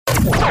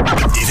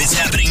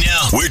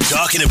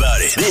talking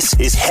about it. This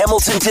is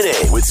Hamilton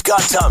Today with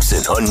Scott Thompson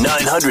on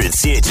 900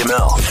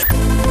 CHML.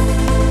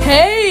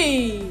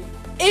 Hey,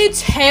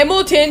 it's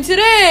Hamilton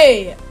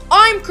Today.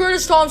 I'm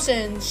Curtis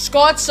Thompson,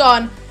 Scott's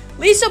son.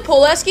 Lisa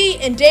Poleski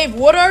and Dave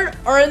Woodard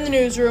are in the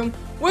newsroom.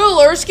 Will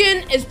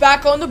Erskine is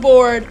back on the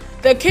board.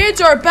 The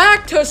kids are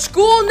back to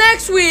school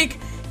next week.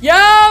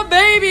 Yeah,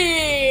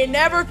 baby.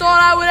 Never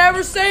thought I would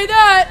ever say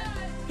that.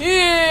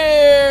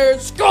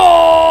 Here's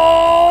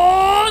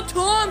Scott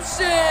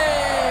Thompson.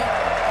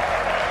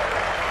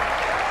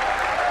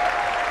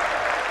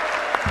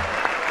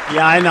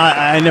 Yeah,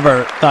 I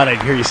never thought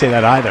I'd hear you say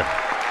that either.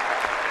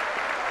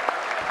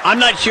 I'm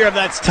not sure if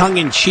that's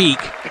tongue-in-cheek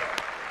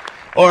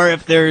or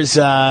if there's,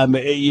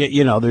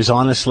 there's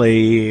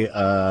honestly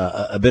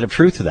a bit of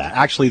truth to that.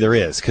 Actually, there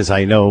is, because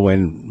I know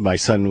when my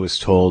son was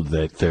told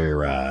that they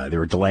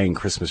were delaying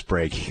Christmas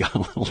break, he got a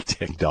little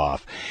ticked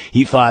off.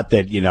 He thought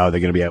that, they're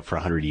going to be out for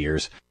 100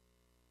 years.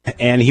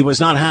 And he was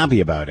not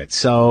happy about it.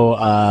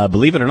 So,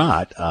 believe it or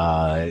not,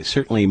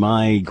 certainly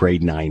my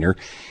grade niner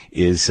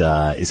is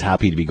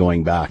happy to be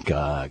going back,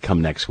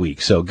 come next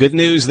week. So good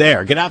news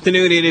there. Good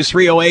afternoon. It is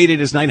 3:08. It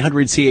is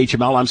 900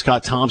 CHML. I'm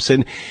Scott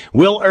Thompson.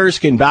 Will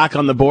Erskine back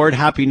on the board.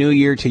 Happy New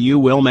Year to you,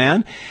 Will,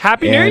 man.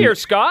 Happy New Year,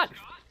 Scott.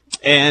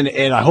 And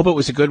I hope it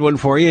was a good one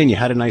for you and you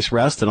had a nice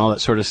rest and all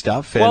that sort of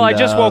stuff. Well, I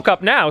just woke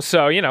up now,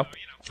 so,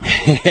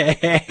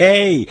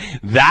 Hey,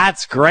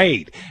 that's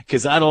great,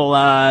 because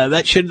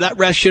that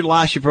rest should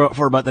last you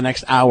for about the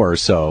next hour or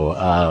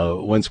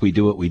so. Once we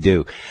do what we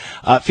do,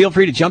 feel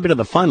free to jump into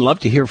the fun. Love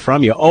to hear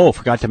from you. Oh,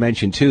 forgot to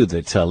mention too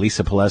that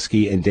Lisa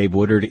Poleski and Dave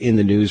Woodard in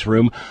the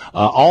newsroom.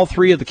 All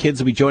three of the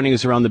kids will be joining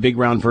us around the big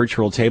round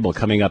virtual table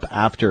coming up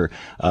after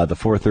the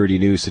 4:30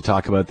 news to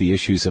talk about the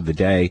issues of the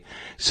day.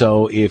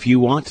 So if you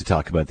want to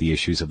talk about the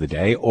issues of the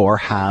day or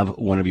have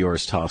one of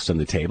yours tossed on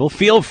the table,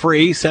 feel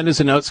free. Send us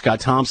a note, Scott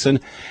Thompson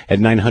at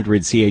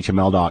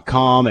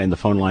 900CHML.com, and the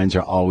phone lines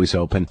are always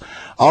open.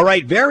 All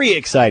right, very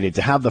excited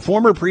to have the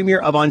former Premier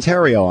of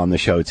Ontario on the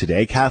show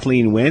today,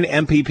 Kathleen Wynne,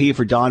 MPP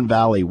for Don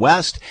Valley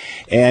West,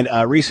 and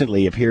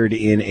recently appeared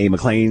in a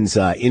Maclean's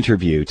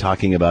interview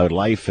talking about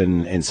life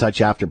and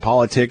such after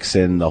politics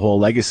and the whole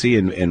legacy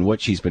and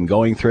what she's been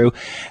going through.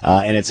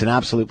 And it's an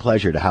absolute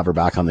pleasure to have her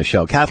back on the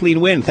show.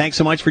 Kathleen Wynne, thanks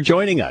so much for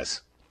joining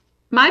us.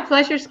 My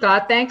pleasure,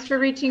 Scott. Thanks for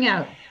reaching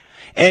out.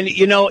 And,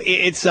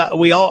 it's,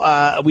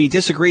 we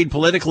disagreed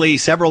politically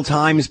several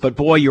times, but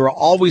boy, you were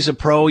always a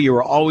pro. You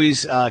were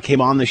always, came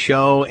on the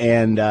show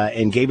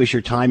and gave us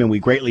your time, and we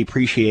greatly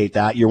appreciate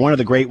that. You're one of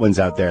the great ones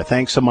out there.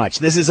 Thanks so much.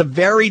 This is a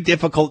very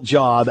difficult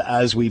job,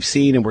 as we've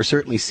seen, and we're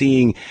certainly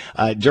seeing,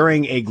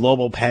 during a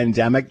global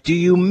pandemic. Do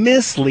you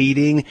miss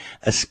leading,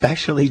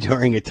 especially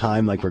during a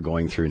time like we're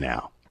going through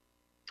now?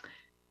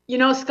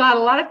 Scott, a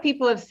lot of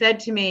people have said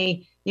to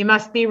me, you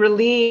must be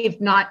relieved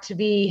not to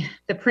be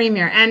the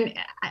premier. And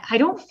I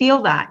don't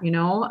feel that,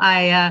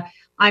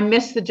 I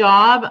miss the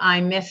job. I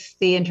miss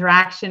the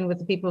interaction with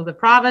the people of the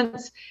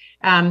province.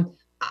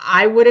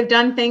 I would have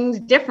done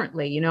things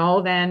differently,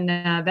 than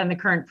the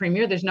current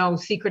premier. There's no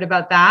secret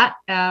about that.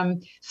 I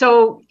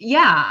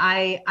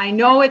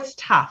know it's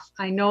tough.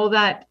 I know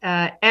that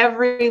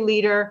every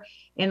leader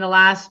in the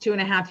last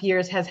 2.5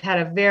 years has had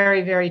a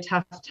very, very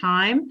tough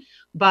time.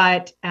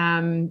 But,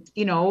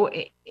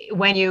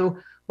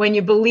 when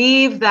you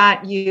believe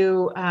that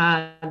you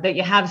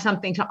have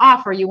something to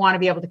offer, you want to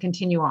be able to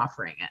continue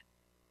offering it.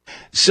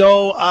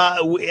 So,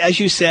 as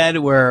you said,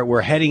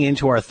 we're heading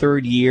into our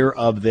third year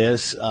of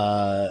this,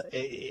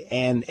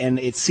 and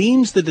it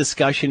seems the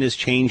discussion is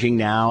changing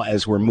now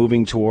as we're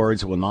moving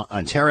towards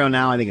Ontario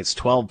now. I think it's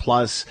 12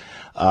 plus.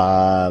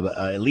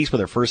 At least with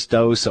their first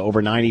dose,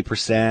 over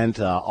 90%,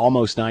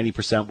 almost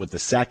 90% with the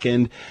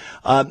second.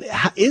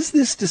 Is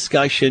this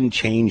discussion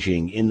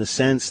changing in the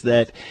sense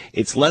that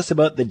it's less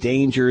about the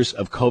dangers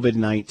of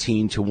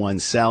COVID-19 to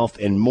oneself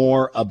and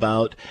more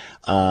about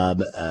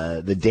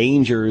the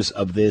dangers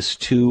of this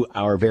to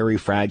our very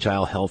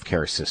fragile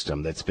healthcare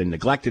system that's been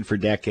neglected for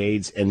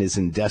decades and is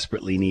in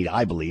desperately need,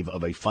 I believe,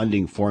 of a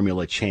funding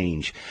formula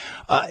change?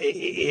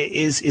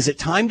 Is it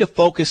time to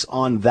focus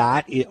on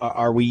that?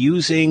 Are we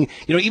using,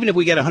 even if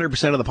we get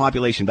 100% of the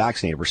population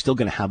vaccinated, we're still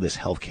going to have this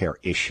healthcare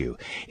issue.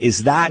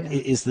 Is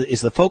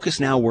the focus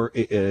now,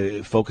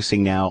 we're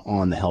focusing now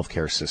on the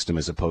healthcare system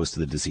as opposed to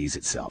the disease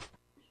itself?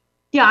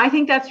 Yeah, I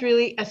think that's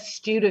really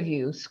astute of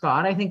you,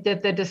 Scott. I think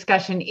that the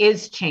discussion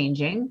is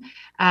changing.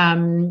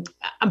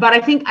 But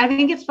I think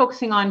it's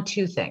focusing on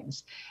two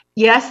things.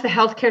 Yes, the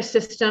healthcare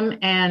system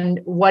and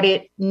what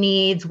it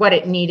needs, what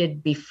it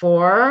needed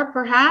before,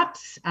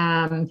 perhaps.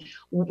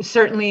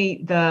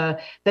 Certainly the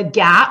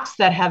gaps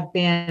that have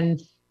been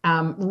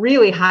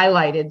really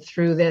highlighted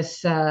through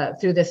this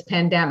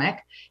pandemic.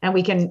 And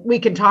we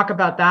can talk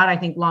about that. I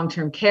think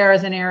long-term care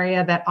is an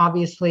area that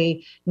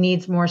obviously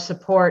needs more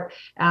support.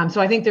 So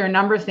I think there are a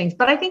number of things.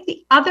 But I think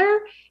the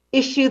other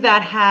issue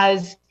that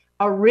has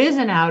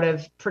arisen out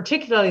of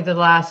particularly the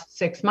last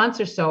 6 months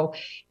or so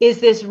is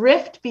this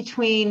rift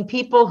between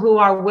people who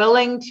are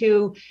willing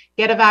to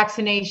get a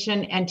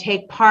vaccination and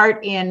take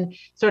part in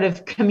sort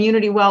of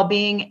community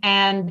well-being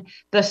and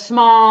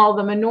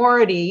the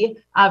minority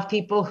of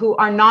people who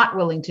are not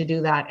willing to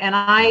do that. And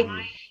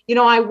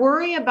I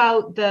worry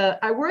about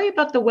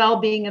the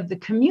well-being of the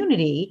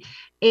community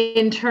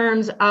in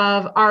terms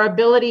of our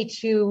ability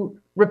to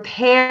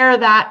repair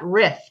that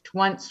rift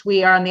once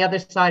we are on the other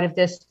side of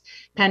this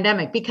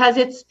pandemic, because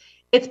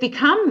it's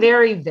become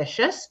very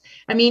vicious.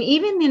 I mean,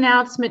 even the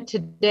announcement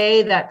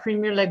today that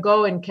Premier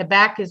Legault in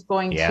Quebec is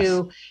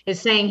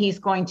saying he's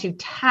going to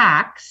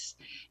tax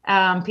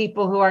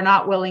people who are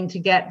not willing to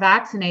get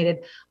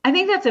vaccinated. I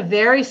think that's a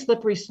very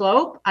slippery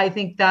slope. I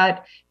think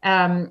that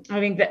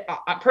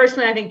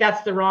personally, I think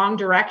that's the wrong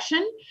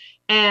direction.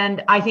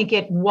 And I think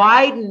it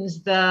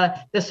widens the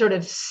sort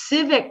of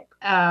civic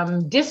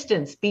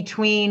distance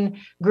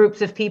between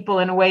groups of people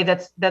in a way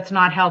that's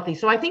not healthy.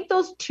 So I think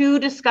those two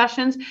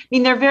discussions, I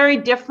mean, they're very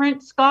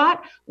different,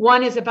 Scott.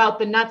 One is about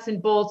the nuts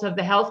and bolts of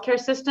the healthcare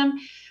system,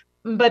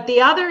 but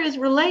the other is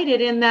related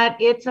in that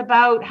it's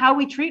about how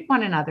we treat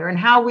one another and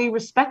how we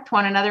respect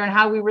one another and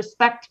how we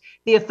respect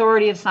the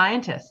authority of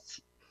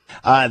scientists.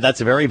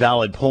 That's a very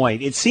valid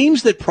point. It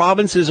seems that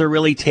provinces are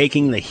really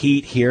taking the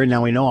heat here.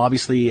 Now, we know,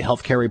 obviously,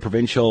 healthcare a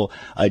provincial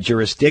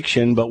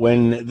jurisdiction, but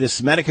when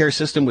this Medicare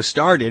system was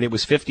started, it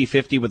was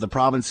 50-50 with the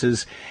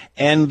provinces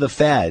and the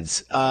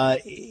feds.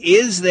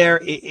 Is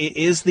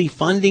the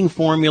funding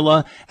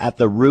formula at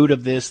the root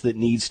of this that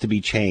needs to be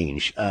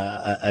changed?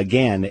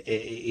 Again, it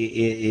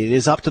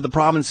is up to the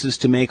provinces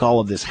to make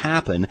all of this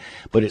happen,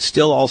 but it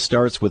still all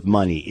starts with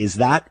money. Is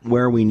that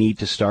where we need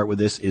to start with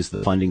this, is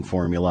the funding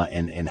formula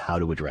and how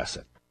to address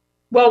it?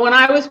 Well, when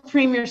I was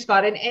Premier,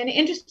 Scott, and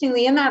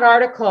interestingly, in that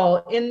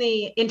article, in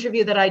the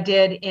interview that I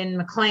did in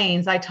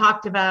Maclean's, I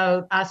talked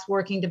about us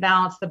working to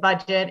balance the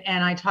budget,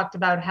 and I talked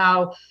about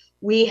how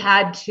we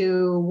had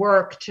to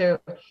work to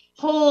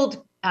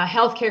hold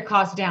healthcare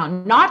costs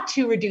down, not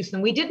to reduce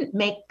them. We didn't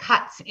make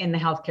cuts in the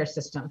healthcare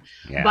system,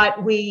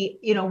 but we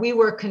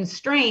were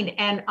constrained.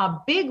 And a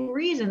big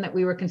reason that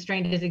we were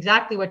constrained is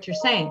exactly what you're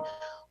saying.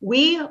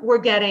 We were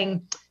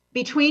getting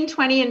between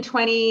 20 and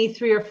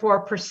 23 or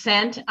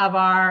 4% of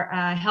our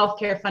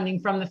healthcare funding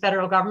from the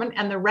federal government,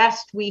 and the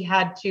rest we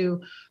had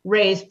to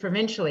raise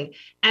provincially.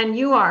 And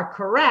you are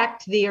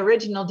correct, the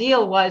original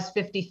deal was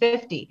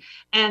 50-50.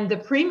 And the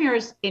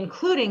premiers,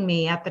 including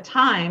me at the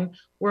time,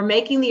 were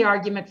making the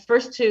argument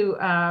first to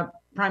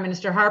Prime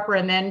Minister Harper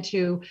and then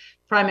to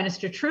Prime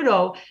Minister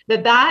Trudeau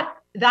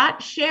that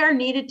share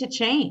needed to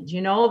change,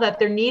 that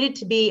there needed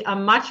to be a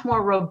much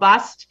more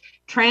robust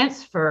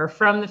transfer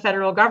from the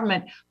federal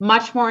government,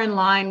 much more in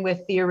line with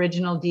the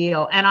original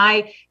deal. And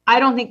I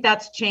don't think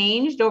that's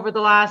changed over the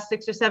last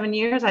 6 or 7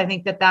 years. I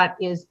think that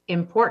is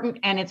important,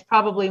 and it's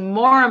probably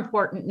more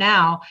important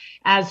now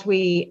as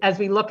we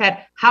look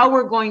at how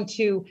we're going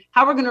to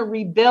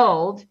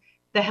rebuild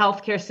the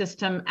healthcare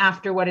system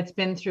after what it's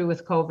been through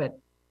with COVID.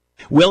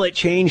 Will it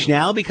change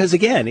now? Because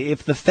again,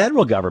 if the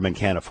federal government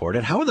can't afford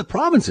it, how are the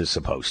provinces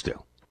supposed to?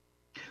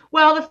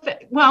 Well,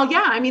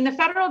 yeah. I mean, the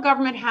federal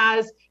government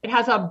has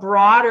a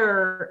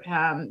broader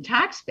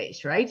tax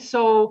base, right?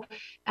 So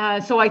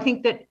I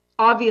think that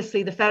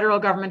obviously the federal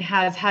government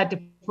has had to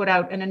put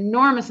out an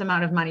enormous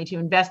amount of money to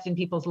invest in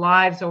people's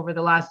lives over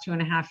the last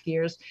 2.5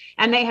 years,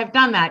 and they have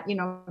done that.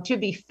 To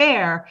be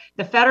fair,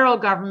 the federal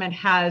government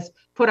has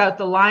put out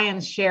the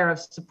lion's share of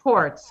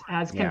supports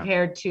as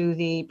compared to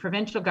the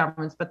provincial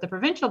governments, but the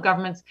provincial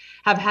governments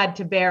have had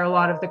to bear a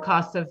lot of the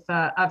costs of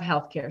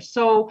healthcare.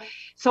 So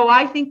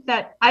I think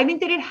that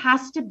it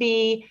has to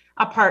be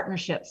a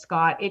partnership,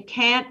 Scott. It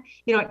can't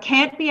be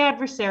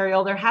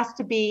adversarial. There has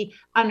to be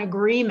an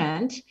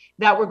agreement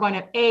that we're going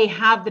to A,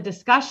 have the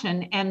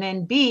discussion, and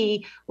then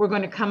B, we're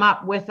going to come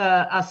up with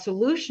a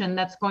solution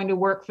that's going to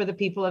work for the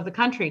people of the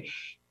country.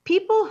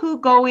 People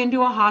who go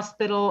into a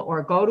hospital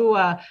or go to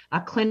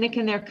a clinic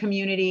in their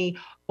community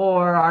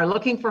or are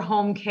looking for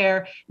home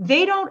care,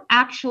 they don't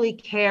actually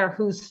care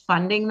who's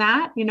funding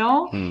that,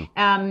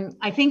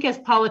 I think as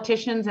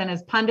politicians and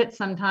as pundits,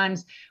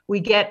 sometimes we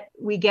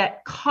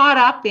get caught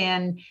up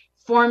in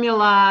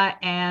formula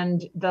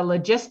and the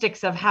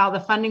logistics of how the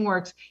funding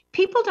works.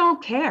 People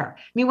don't care.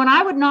 I mean, when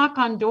I would knock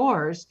on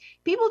doors,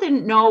 people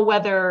didn't know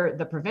whether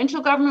the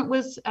provincial government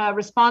was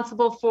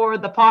responsible for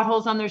the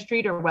potholes on their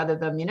street or whether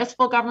the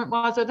municipal government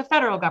was or the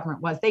federal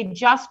government was. They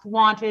just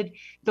wanted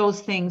those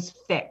things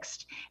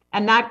fixed.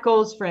 And that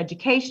goes for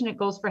education. It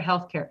goes for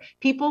healthcare.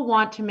 People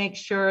want to make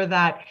sure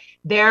that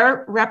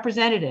their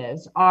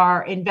representatives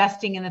are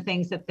investing in the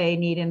things that they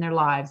need in their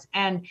lives.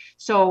 And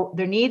so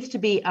there needs to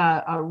be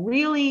a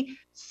really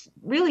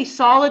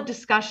solid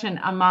discussion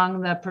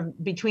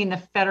between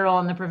the federal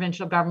and the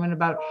provincial government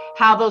about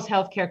how those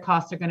healthcare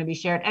costs are going to be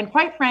shared. And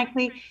quite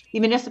frankly,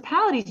 the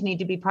municipalities need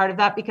to be part of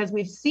that because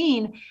we've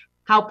seen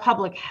how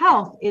public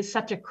health is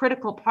such a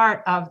critical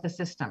part of the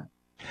system.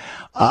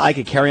 I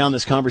could carry on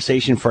this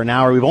conversation for an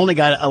hour. We've only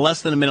got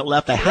less than a minute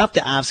left. I have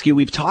to ask you,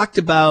 we've talked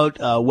about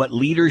what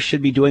leaders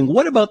should be doing.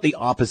 What about the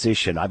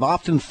opposition? I've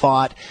often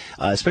thought,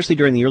 especially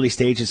during the early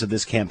stages of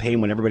this campaign,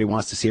 when everybody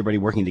wants to see everybody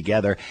working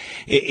together,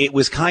 it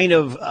was kind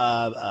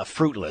of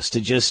fruitless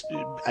to just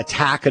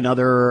attack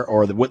another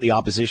or what the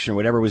opposition or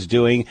whatever was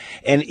doing.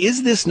 And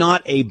is this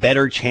not a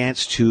better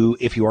chance to,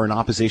 if you are in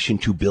opposition,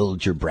 to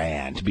build your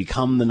brand, to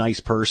become the nice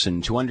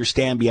person, to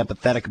understand, be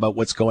empathetic about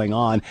what's going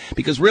on?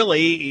 Because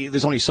really,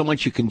 there's only so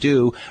much you can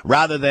do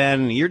rather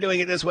than you're doing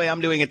it this way, I'm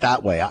doing it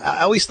that way.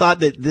 I always thought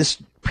that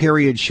this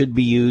period should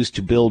be used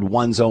to build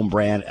one's own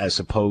brand as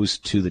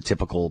opposed to the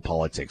typical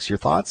politics. Your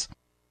thoughts?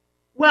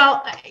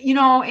 Well,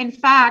 in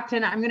fact,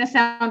 and I'm going to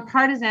sound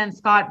partisan,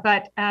 Scott,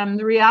 but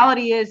the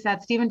reality is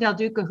that Stephen Del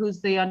Duca,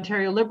 who's the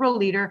Ontario Liberal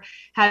leader,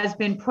 has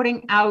been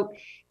putting out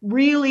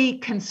really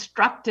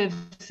constructive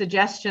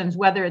suggestions,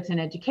 whether it's in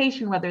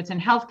education, whether it's in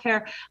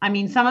healthcare. I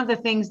mean, some of the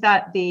things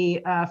that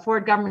the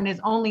Ford government is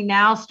only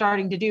now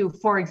starting to do,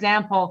 for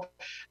example,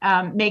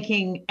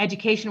 making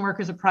education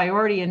workers a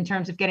priority in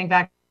terms of getting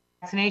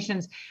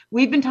vaccinations.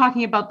 We've been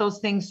talking about those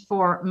things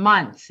for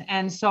months.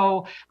 And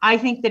so I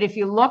think that if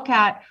you look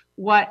at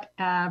what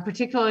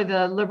particularly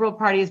the Liberal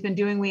Party has been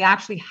doing, we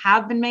actually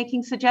have been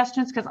making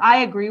suggestions, because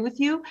I agree with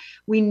you.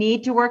 We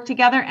need to work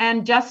together.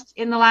 And just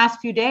in the last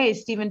few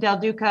days, Stephen Del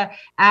Duca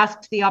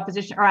asked the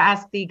opposition, or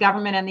asked the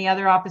government and the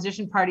other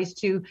opposition parties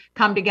to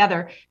come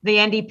together. The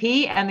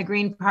NDP and the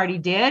Green Party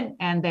did,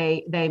 and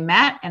they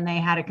met and they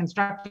had a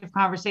constructive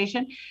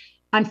conversation.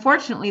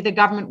 Unfortunately, the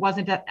government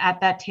wasn't at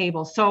that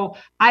table. So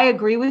I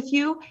agree with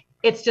you.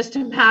 It's just a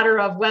matter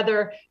of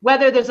whether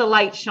there's a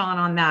light shone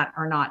on that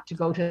or not, to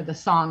go to the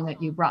song that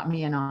you brought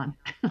me in on.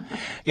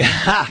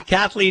 Yeah,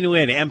 Kathleen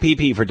Wynne,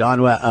 MPP for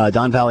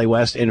Don Valley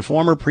West and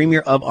former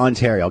Premier of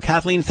Ontario.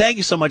 Kathleen, thank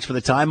you so much for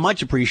the time.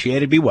 Much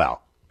appreciated. Be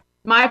well.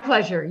 My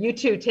pleasure. You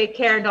too. Take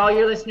care, and all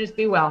your listeners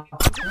be well.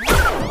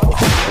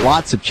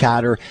 Lots of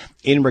chatter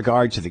in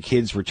regard to the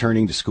kids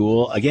returning to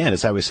school. Again,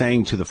 as I was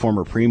saying to the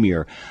former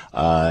premier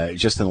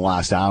just in the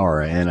last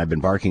hour, and I've been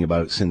barking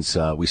about since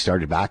we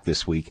started back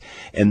this week,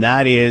 and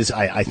that is,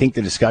 I think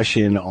the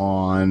discussion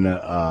on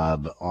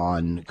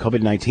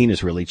COVID-19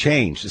 has really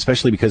changed,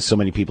 especially because so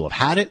many people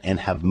have had it and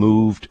have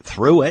moved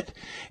through it,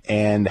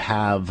 and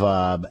have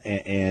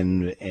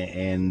and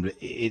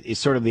it's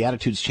sort of the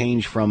attitudes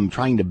change from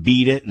trying to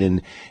beat it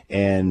and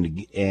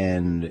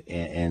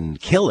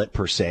kill it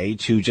per se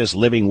to just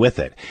living with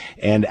it.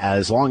 And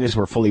as long as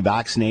we're fully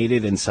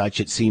vaccinated and such,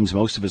 it seems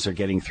most of us are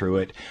getting through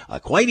it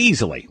quite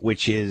easily,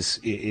 which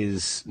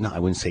is no, I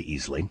wouldn't say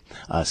easily.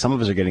 Some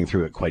of us are getting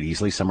through it quite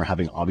easily. Some are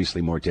having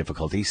obviously more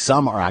difficulty.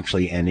 Some are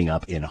actually ending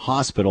up in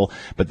hospital,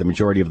 but the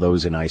majority of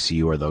those in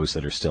ICU are those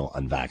that are still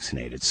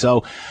unvaccinated.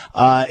 So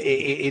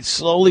it's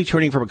slowly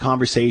turning from a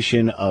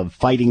conversation of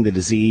fighting the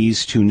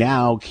disease to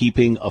now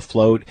keeping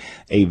afloat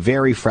a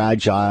very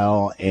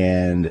fragile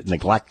and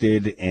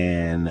neglected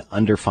and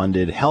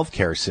underfunded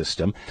healthcare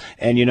system.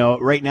 And,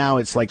 right now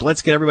it's like,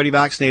 let's get everybody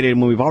vaccinated.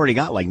 And when we've already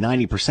got like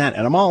 90%,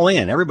 and I'm all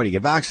in, everybody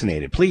get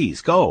vaccinated,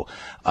 please go.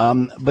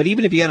 But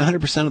even if you get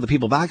 100% of the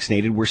people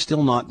vaccinated, we're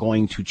still not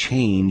going to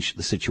change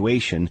the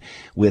situation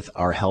with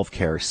our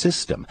healthcare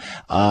system.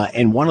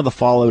 And one of the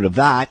fallout of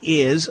that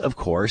is, of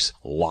course,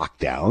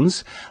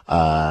 lockdowns,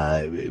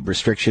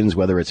 restrictions,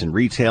 whether it's in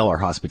retail or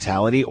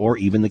hospitality, or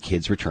even the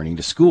kids returning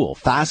to school.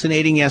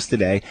 Fascinating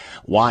yesterday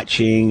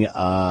watching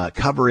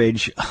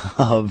coverage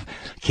of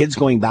kids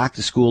going back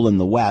to school in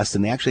the West,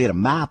 and they actually had a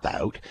map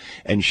out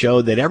and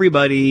showed that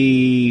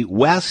everybody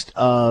west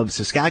of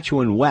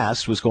Saskatchewan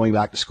West was going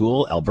back to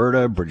school.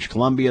 Alberta, British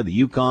Columbia, the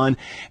Yukon,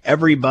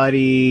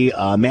 everybody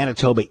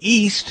Manitoba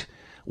East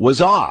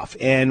was off.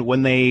 And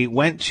when they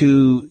went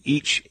to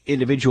each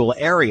individual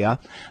area,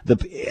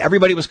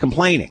 everybody was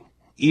complaining,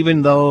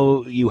 even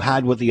though you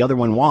had what the other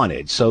one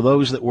wanted. So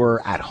those that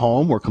were at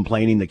home were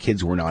complaining the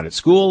kids were not at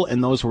school,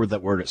 and those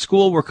that were at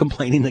school were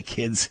complaining the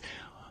kids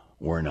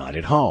were not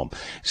at home.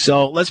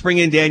 So let's bring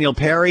in Daniel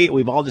Perry.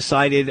 We've all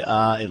decided,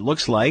 it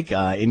looks like,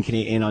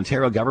 in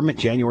Ontario government,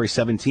 January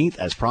 17th,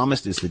 as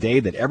promised, is the day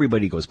that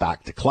everybody goes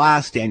back to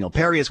class. Daniel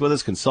Perry is with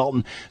us,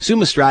 consultant,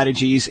 Summa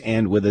Strategies,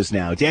 and with us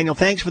now. Daniel,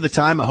 thanks for the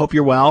time. I hope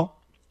you're well.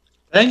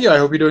 Thank you. I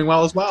hope you're doing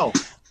well as well.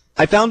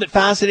 I found it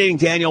fascinating,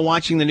 Daniel,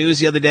 watching the news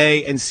the other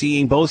day and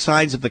seeing both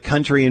sides of the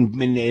country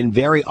in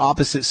very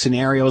opposite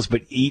scenarios,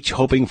 but each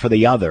hoping for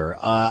the other.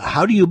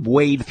 How do you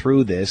wade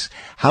through this?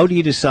 How do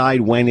you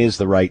decide when is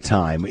the right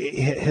time?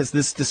 Has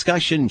this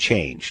discussion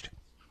changed?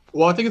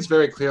 Well, I think it's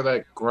very clear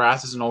that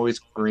grass isn't always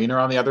greener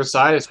on the other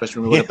side,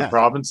 especially when we look at the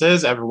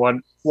provinces.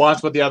 Everyone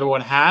wants what the other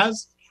one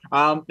has.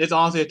 It's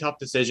honestly a tough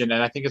decision,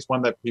 and I think it's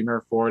one that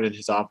Premier Ford and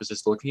his office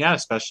is looking at,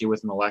 especially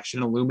with an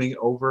election looming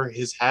over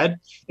his head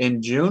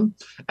in June.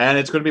 And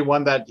it's going to be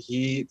one that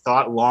he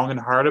thought long and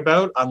hard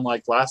about,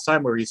 unlike last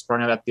time where he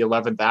sprung it at the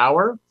 11th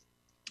hour.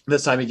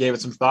 This time he gave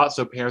it some thought,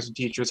 so parents and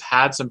teachers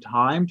had some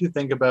time to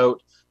think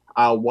about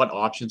what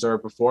options are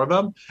before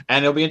them.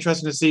 And it'll be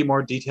interesting to see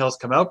more details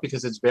come out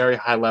because it's very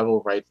high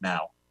level right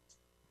now.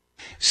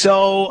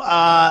 So,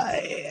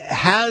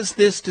 has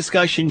this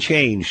discussion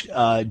changed?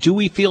 Do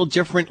we feel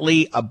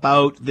differently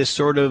about this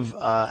sort of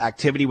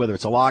activity, whether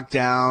it's a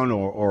lockdown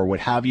or what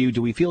have you?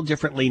 Do we feel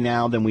differently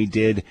now than we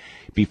did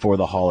before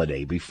the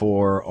holiday,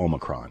 before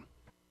Omicron?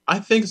 I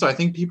think so. I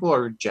think people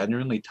are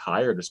genuinely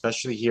tired,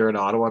 especially here in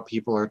Ottawa.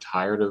 People are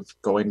tired of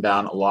going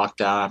down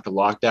lockdown after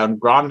lockdown.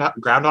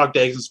 Groundhog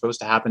Day isn't supposed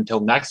to happen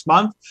until next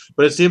month,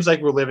 but it seems like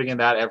we're living in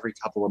that every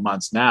couple of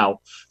months now.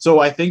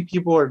 So I think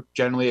people are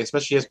generally,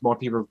 especially as more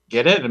people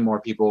get it and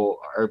more people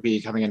are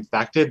becoming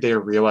infected, they're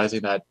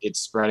realizing that it's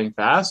spreading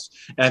fast.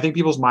 And I think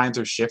people's minds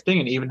are shifting,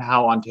 and even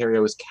how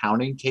Ontario is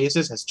counting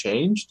cases has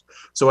changed.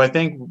 So I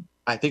think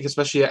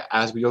especially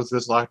as we go through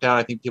this lockdown,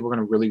 I think people are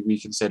going to really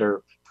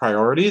reconsider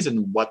priorities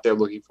and what they're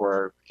looking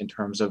for in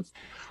terms of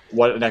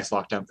what the next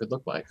lockdown could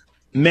look like.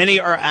 Many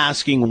are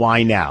asking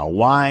why now?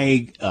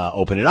 Why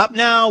open it up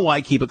now?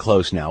 Why keep it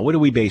closed now? What are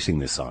we basing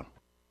this on?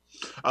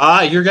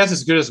 Your guess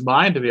is as good as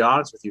mine, to be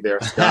honest with you there,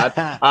 Scott.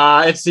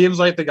 It seems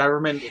like the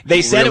government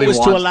They said really it was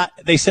wants- to allow.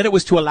 They said it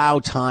was to allow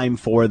time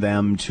for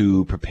them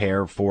to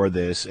prepare for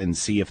this and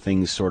see if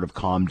things sort of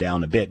calm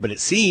down a bit. But it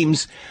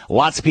seems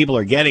lots of people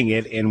are getting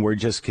it, and we're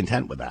just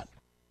content with that.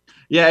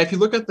 Yeah, if you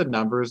look at the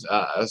numbers,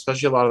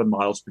 especially a lot of the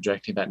models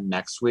projecting that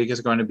next week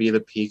is going to be the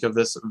peak of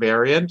this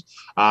variant.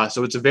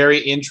 So it's a very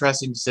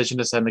interesting decision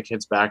to send the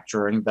kids back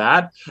during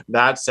that.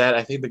 That said,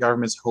 I think the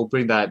government's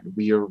hoping that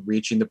we are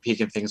reaching the peak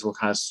and things will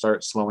kind of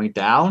start slowing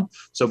down.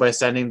 So by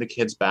sending the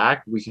kids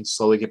back, we can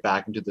slowly get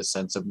back into the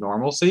sense of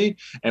normalcy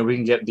and we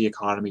can get the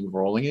economy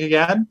rolling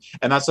again.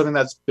 And that's something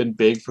that's been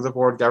big for the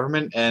Ford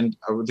government. And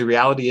the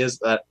reality is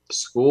that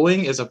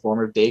schooling is a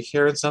form of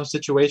daycare in some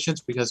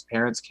situations because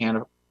parents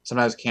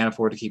sometimes can't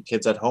afford to keep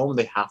kids at home.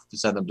 They have to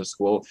send them to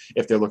school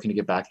if they're looking to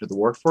get back to the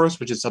workforce,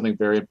 which is something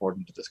very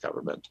important to this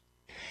government.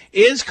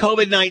 Is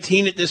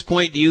COVID-19 at this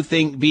point, do you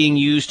think, being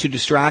used to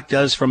distract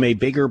us from a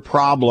bigger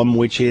problem,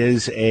 which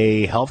is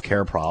a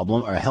healthcare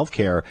problem or a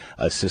healthcare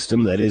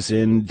system that is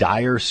in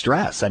dire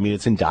stress? I mean,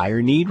 it's in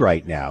dire need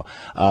right now.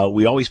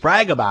 We always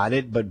brag about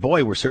it, but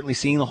boy, we're certainly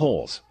seeing the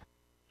holes.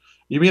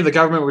 You mean the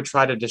government would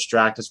try to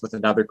distract us with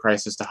another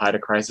crisis to hide a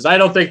crisis? I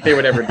don't think they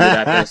would ever do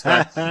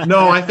that.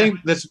 No, I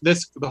think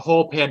the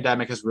whole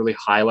pandemic has really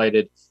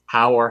highlighted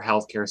how our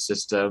healthcare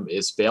system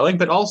is failing,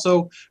 but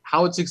also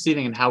how it's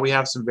succeeding and how we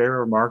have some very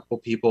remarkable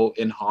people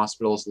in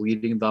hospitals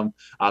leading them,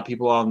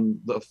 people on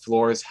the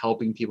floors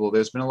helping people.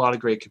 There's been a lot of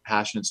great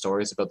compassionate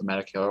stories about the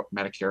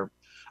Medicare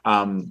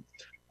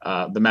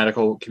the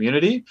medical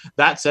community.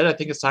 That said, I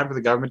think it's time for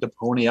the government to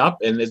pony up,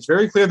 and it's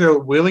very clear they're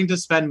willing to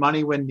spend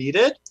money when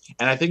needed.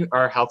 And I think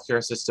our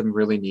healthcare system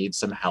really needs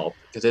some help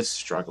because it's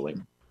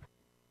struggling.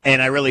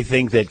 And I really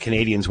think that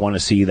Canadians want to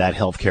see that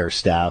healthcare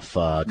staff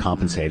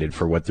compensated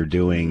for what they're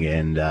doing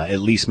and at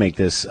least make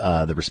this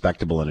the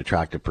respectable and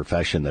attractive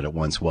profession that it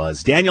once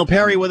was. Daniel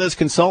Perry with us,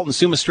 consultant,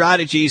 Summa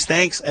Strategies.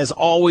 Thanks, as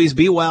always.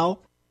 Be well.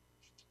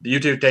 You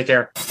too. Take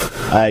care.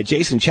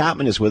 Jason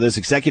Chapman is with us,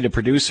 executive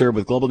producer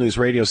with Global News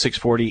Radio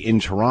 640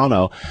 in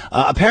Toronto.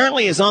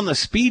 Apparently is on the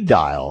speed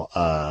dial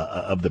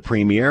of the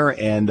Premier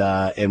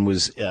and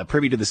was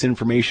privy to this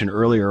information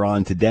earlier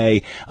on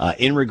today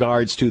in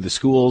regards to the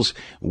schools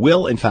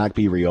will, in fact,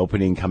 be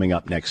reopening coming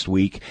up next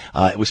week.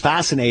 It was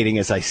fascinating,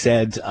 as I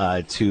said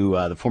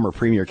to the former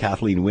Premier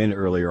Kathleen Wynne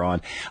earlier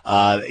on.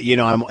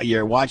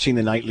 You're watching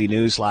the nightly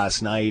news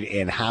last night,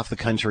 and half the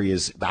country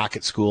is back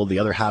at school. The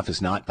other half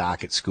is not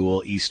back at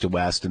school, east to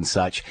west and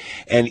such.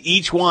 And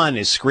each one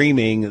is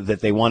screaming that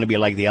they want to be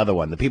like the other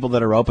one. The people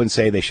that are open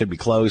say they should be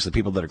closed. The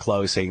people that are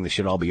closed saying they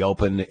should all be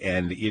open.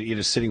 And you're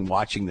just sitting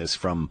watching this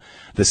from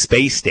the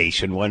space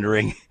station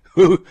wondering,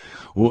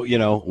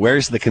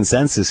 where's the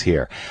consensus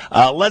here?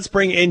 Let's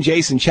bring in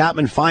Jason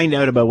Chapman, find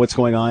out about what's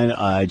going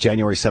on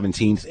January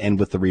 17th and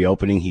with the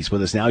reopening. He's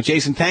with us now.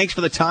 Jason, thanks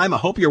for the time. I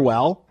hope you're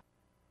well.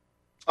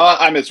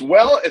 I'm as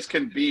well as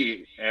can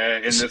be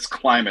in this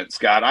climate,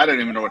 Scott. I don't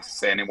even know what to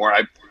say anymore.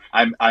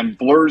 I'm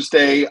Blur's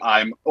Day.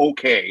 I'm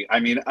okay. I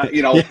mean,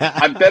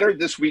 I'm better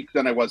this week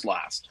than I was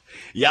last.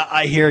 Yeah,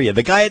 I hear you.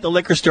 The guy at the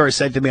liquor store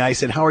said to me, I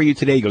said, how are you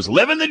today? He goes,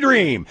 living the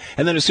dream.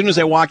 And then as soon as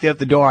I walked out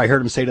the door, I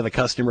heard him say to the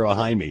customer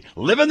behind me,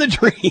 living the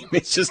dream.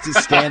 It's just a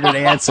standard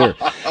answer.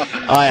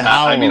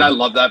 I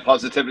love that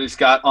positivity,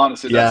 Scott.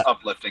 Honestly, that's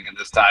uplifting in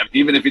this time.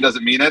 Even if he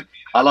doesn't mean it,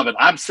 I love it.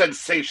 I'm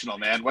sensational,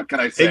 man. What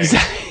can I say?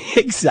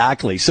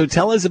 Exactly. So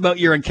tell us about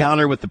your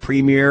encounter with the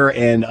Premier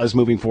and us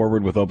moving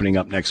forward with opening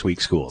up next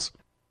week's schools.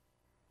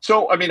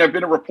 So, I mean, I've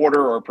been a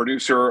reporter or a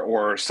producer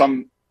or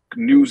some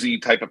newsy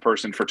type of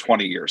person for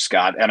 20 years,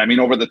 Scott. And I mean,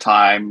 over that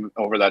time,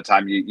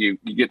 you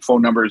get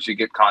phone numbers, you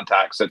get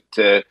contacts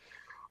that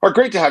are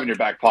great to have in your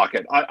back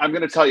pocket. I'm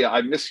going to tell you,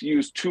 I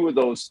misused two of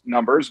those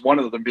numbers, one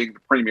of them being the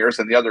Premier's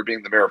and the other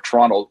being the Mayor of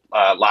Toronto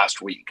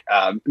last week.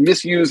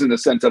 Misused in the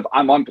sense of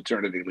I'm on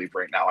paternity leave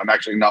right now. I'm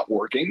actually not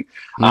working.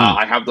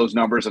 I have those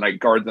numbers and I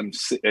guard them,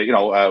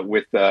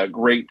 with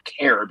great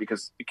care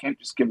because you can't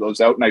just give those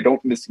out and I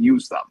don't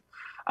misuse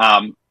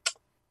them.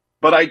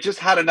 But I just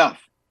had enough.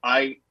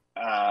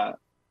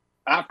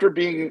 After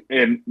being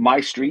in my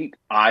street,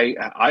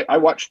 I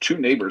watched two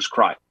neighbors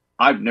cry.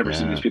 I've never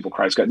seen these people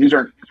cry, Scott. These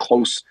aren't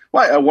close.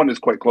 Well, one is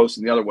quite close,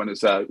 and the other one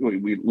is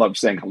we love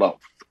saying hello.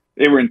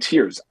 They were in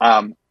tears.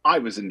 I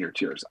was in near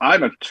tears.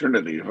 I'm a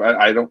maternity leave.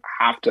 I don't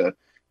have to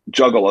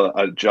juggle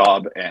a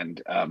job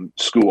and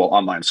school,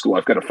 online school.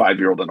 I've got a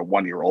 5-year-old and a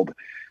 1-year-old.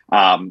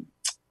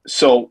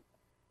 So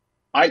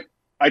I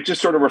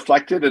just sort of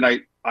reflected, and I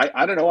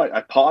don't know.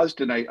 I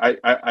paused, and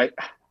I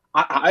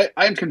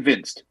am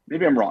convinced.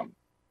 Maybe I'm wrong.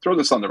 Throw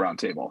this on the round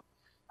table.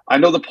 I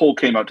know the poll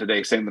came out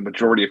today saying the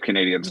majority of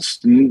Canadians, a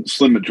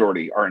slim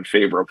majority, are in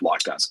favor of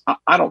lockdowns.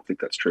 I don't think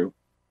that's true.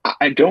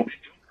 I don't.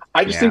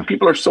 I just think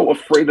people are so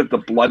afraid of the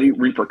bloody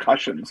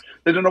repercussions.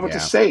 They don't know what to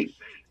say.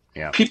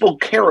 Yeah. People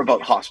care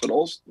about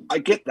hospitals. I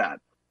get that.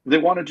 They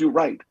want to do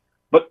right.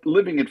 But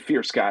living in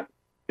fear, Scott,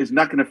 is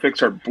not going to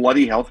fix our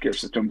bloody healthcare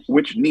system,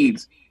 which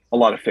needs a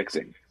lot of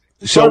fixing.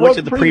 So what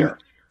did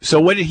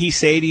what did he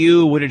say to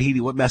you?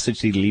 What message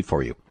did he leave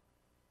for you?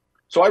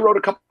 So I wrote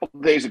a couple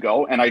of days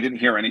ago, and I didn't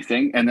hear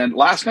anything. And then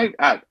last night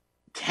at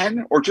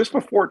 10 or just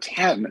before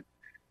 10,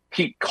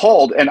 he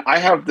called, and I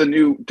have the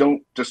new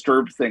don't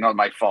disturb thing on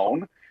my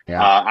phone.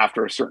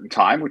 After a certain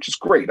time, which is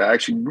great. I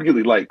actually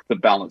really like the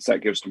balance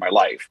that gives to my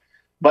life.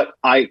 But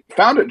I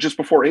found it just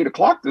before 8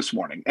 o'clock this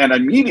morning, and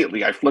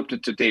immediately I flipped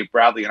it to Dave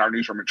Bradley in our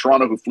newsroom in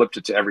Toronto, who flipped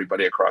it to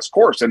everybody across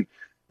course. And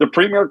the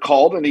Premier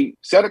called, and he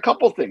said a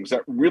couple of things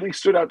that really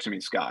stood out to me,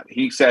 Scott.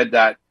 He said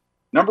that,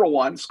 number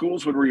one,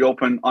 schools would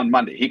reopen on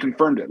Monday. He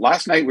confirmed it.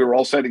 Last night, we were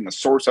all citing the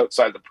source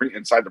inside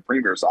the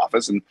Premier's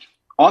office, and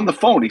on the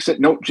phone, he said,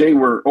 no, Jay,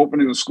 we're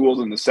opening the schools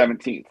on the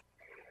 17th.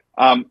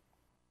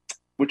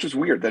 Which is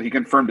weird that he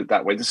confirmed it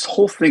that way. This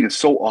whole thing is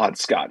so odd,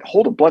 Scott.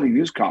 Hold a bloody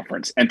news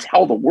conference and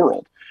tell the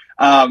world.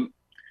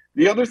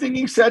 The other thing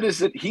he said is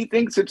that he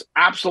thinks it's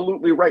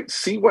absolutely right.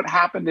 See what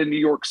happened in New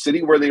York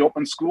City where they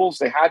opened schools?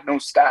 They had no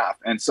staff.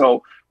 And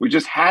so we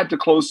just had to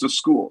close the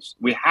schools.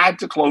 We had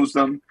to close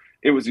them.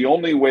 It was the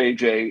only way,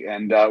 Jay,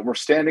 and we're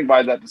standing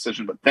by that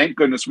decision. But thank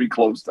goodness we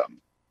closed them.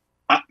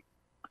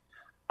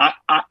 I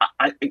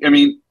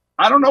mean,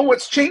 I don't know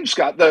what's changed,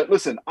 Scott.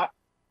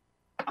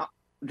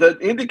 The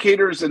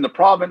indicators in the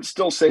province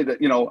still say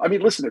that,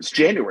 listen, it's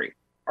January.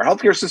 Our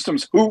healthcare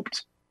system's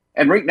hooped.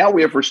 And right now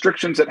we have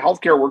restrictions that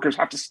healthcare workers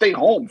have to stay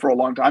home for a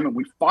long time. And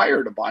we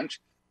fired a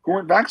bunch who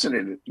weren't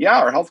vaccinated. Yeah,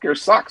 our healthcare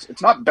sucks.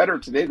 It's not better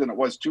today than it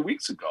was 2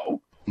 weeks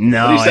ago.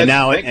 No,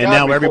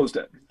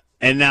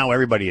 and now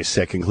everybody is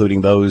sick,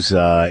 including those in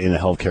the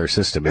healthcare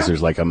system, because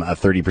there's like a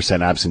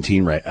 30% absentee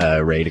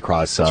rate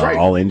across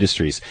all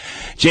industries.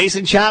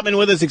 Jason Chapman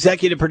with us,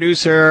 executive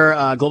producer,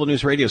 Global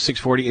News Radio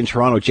 640 in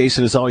Toronto.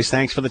 Jason, as always,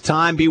 thanks for the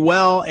time. Be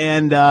well,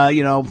 and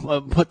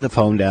put the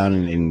phone down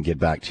and get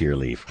back to your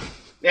leave.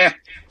 Yeah.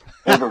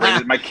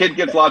 Overrated. My kid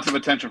gets lots of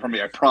attention from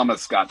me. I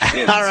promise, Scott.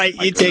 Kids. All right,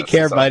 you take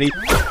care, buddy.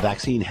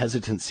 Vaccine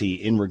hesitancy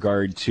in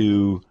regard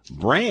to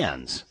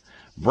brands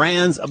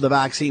of the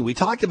vaccine. We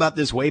talked about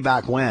this way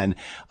back when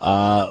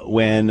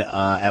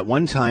at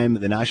one time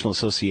the National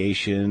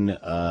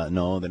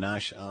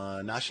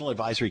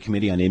Advisory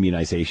Committee on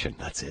Immunization,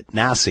 that's it,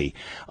 NACI,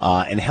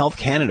 and Health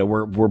Canada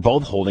were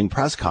both holding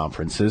press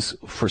conferences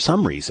for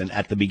some reason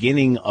at the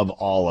beginning of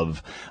all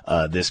of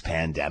this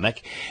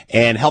pandemic.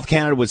 And Health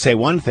Canada would say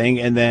one thing,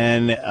 and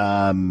then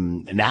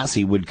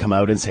NACI would come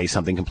out and say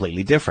something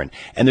completely different.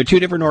 And they're two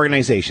different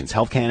organizations.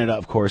 Health Canada,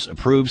 of course,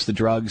 approves the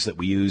drugs that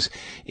we use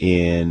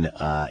in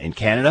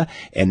Canada,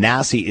 and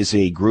NACI is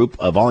a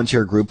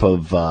volunteer group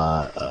of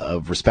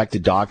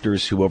respected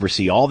doctors who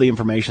oversee all the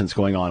information that's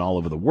going on all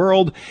over the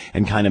world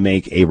and kind of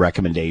make a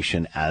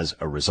recommendation as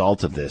a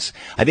result of this.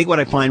 I think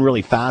what I find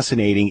really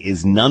fascinating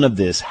is none of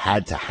this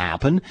had to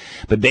happen,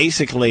 but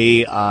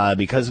basically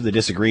because of the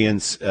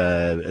disagreements,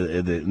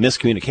 the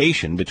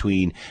miscommunication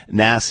between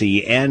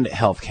NACI and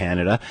Health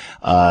Canada,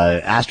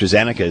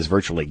 AstraZeneca is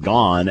virtually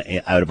gone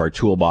out of our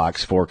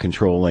toolbox for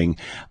controlling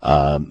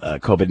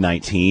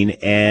COVID-19,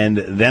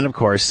 and then, of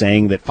course,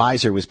 saying that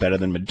Pfizer was better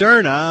than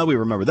Moderna. We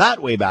remember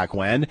that way back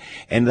when,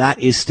 and that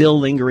is still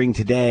lingering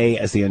today,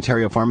 as the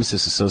Ontario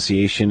Pharmacists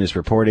Association is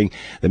reporting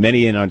that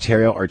many in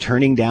Ontario are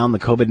turning down the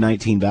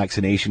COVID-19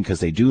 vaccination because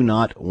they do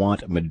not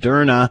want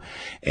Moderna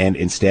and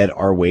instead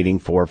are waiting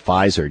for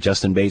Pfizer.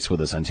 Justin Bates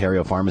with us,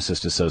 Ontario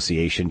Pharmacists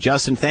Association.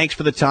 Justin, thanks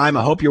for the time.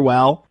 I hope you're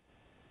well.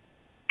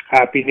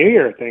 Happy New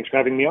Year. Thanks for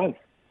having me on.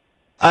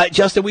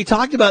 Justin, we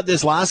talked about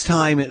this last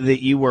time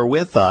that you were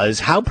with us.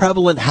 How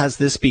prevalent has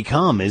this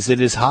become? Is it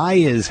as high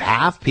as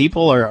half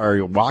people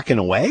are walking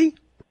away?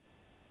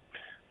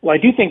 Well, I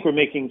do think we're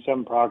making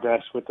some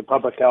progress with the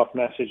public health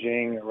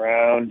messaging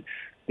around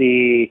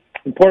the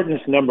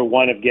importance, number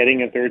one, of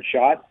getting a third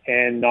shot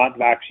and not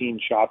vaccine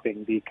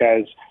shopping,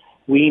 because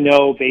we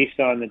know, based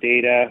on the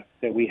data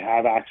that we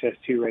have access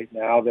to right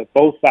now, that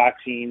both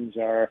vaccines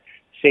are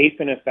safe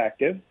and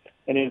effective.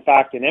 And in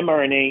fact, an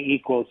mRNA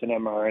equals an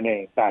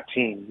mRNA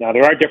vaccine. Now,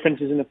 there are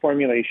differences in the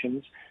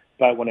formulations,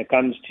 but when it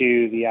comes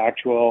to the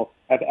actual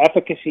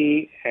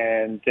efficacy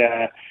and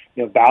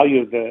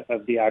value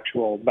of the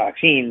actual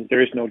vaccine,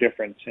 there is no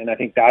difference. And I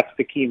think that's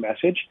the key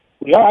message.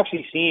 We are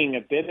actually seeing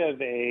a bit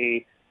of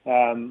a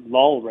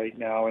lull right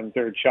now in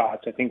third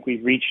shots. I think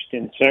we've reached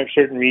in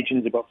certain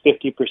regions about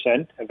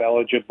 50% of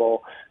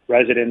eligible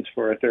residents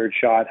for a third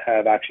shot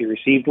have actually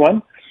received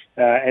one.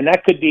 And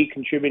that could be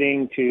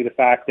contributing to the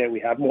fact that we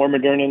have more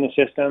Moderna in the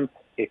system.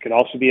 It could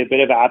also be a bit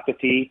of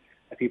apathy.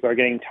 People are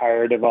getting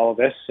tired of all of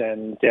this,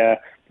 and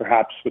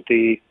perhaps with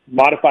the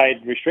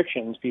modified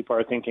restrictions, people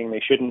are thinking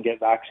they shouldn't get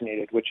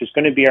vaccinated, which is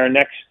going to be our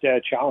next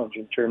challenge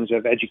in terms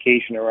of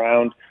education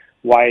around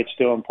why it's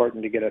still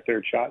important to get a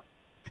third shot.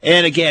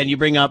 And again, you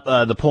bring up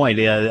the point,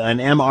 an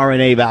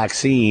mRNA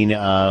vaccine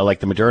like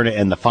the Moderna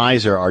and the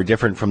Pfizer are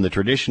different from the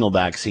traditional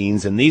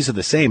vaccines, and these are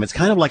the same. It's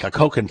kind of like a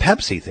Coke and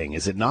Pepsi thing,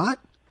 is it not?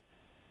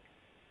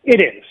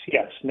 It is,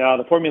 yes. Now,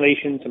 the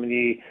formulation, some of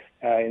the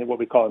what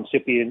we call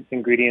incipient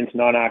ingredients,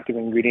 non-active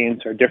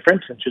ingredients are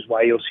different, which is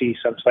why you'll see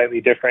some slightly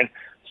different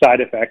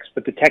side effects.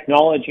 But the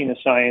technology and the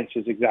science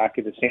is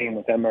exactly the same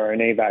with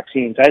mRNA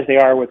vaccines, as they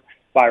are with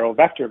viral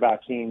vector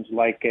vaccines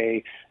like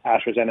a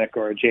AstraZeneca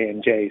or a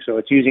J&J. So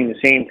it's using the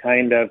same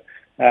kind of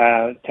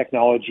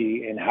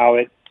technology in how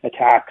it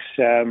attacks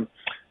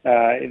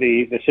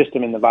the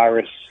system and the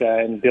virus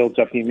and builds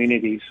up the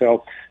immunity.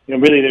 So,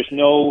 really there's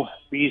no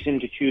reason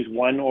to choose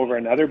one over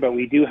another, but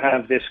we do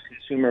have this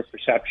consumer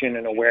perception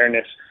and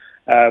awareness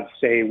of,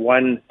 say,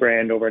 one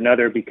brand over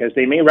another because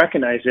they may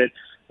recognize it,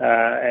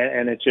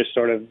 and it's just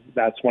sort of,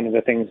 that's one of the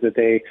things that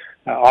they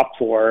opt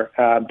for.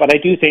 But I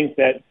do think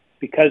that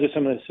because of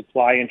some of the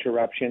supply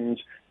interruptions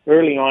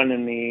early on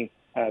in the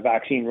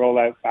vaccine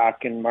rollout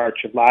back in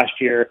March of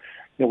last year,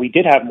 we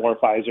did have more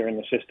Pfizer in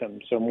the system.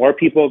 So more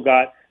people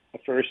got a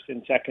first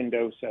and second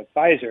dose of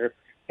Pfizer.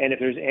 And if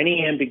there's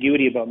any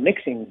ambiguity about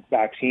mixing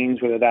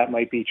vaccines, whether that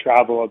might be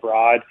travel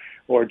abroad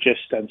or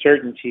just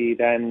uncertainty,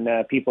 then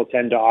people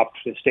tend to opt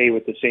to stay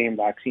with the same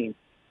vaccine.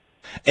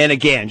 And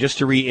again, just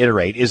to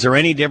reiterate, is there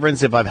any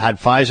difference if I've had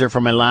Pfizer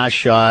for my last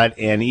shot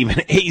and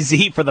even AZ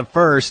for the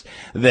first,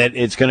 that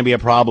it's going to be a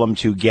problem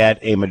to get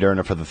a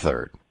Moderna for the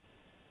third?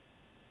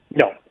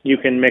 No, you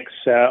can mix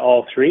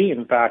all three.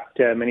 In fact,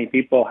 many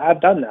people have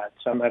done that.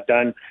 Some have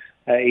done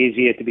AZ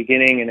at the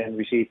beginning and then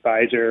received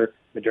Pfizer,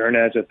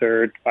 Moderna as a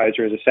third,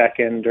 Pfizer as a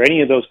second, or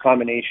any of those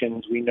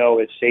combinations we know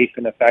is safe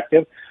and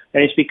effective.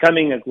 And it's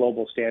becoming a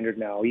global standard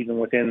now, even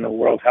within the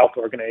World Health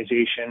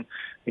Organization.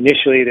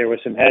 Initially, there was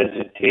some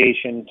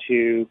hesitation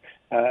to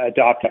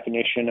adopt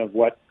definition of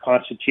what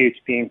constitutes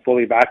being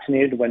fully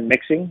vaccinated when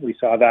mixing. We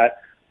saw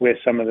that with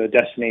some of the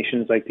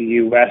destinations like the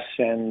U.S.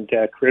 and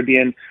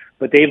Caribbean,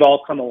 but they've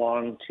all come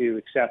along to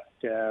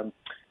accept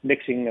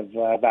mixing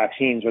of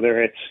vaccines,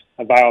 whether it's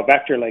a viral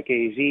vector like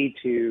AZ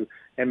to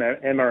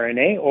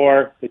mRNA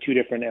or the two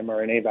different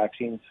mRNA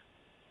vaccines.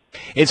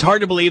 It's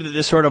hard to believe that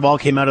this sort of all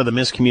came out of the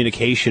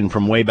miscommunication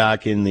from way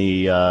back in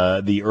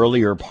the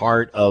earlier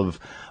part of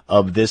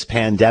this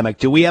pandemic.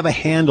 Do we have a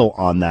handle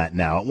on that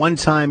now? At one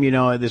time,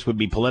 this would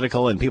be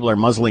political and people are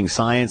muzzling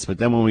science, but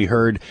then when we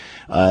heard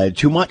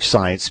too much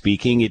science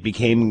speaking, it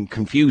became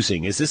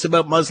confusing. Is this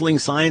about muzzling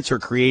science or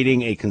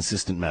creating a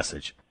consistent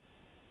message?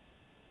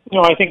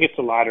 No, I think it's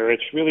the latter.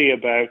 It's really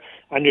about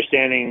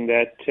understanding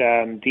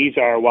that these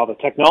are, while the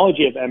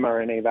technology of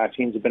mRNA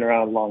vaccines have been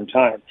around a long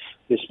time,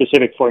 the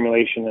specific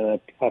formulation and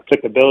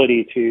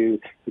applicability to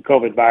the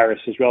COVID virus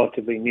is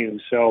relatively new.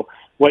 So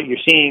what you're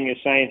seeing is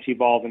science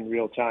evolve in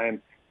real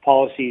time,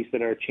 policies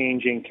that are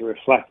changing to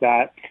reflect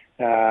that,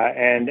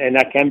 and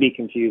that can be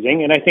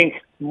confusing. And I think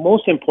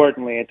most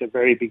importantly, at the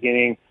very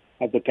beginning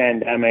of the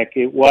pandemic,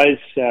 it was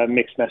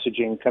mixed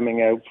messaging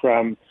coming out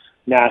from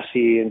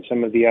NACI and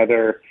some of the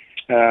other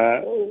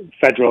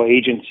federal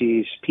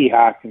agencies,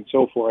 PHAC and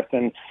so forth,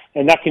 and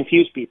that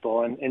confused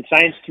people. And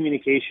science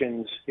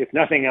communications, if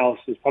nothing else,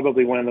 is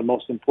probably one of the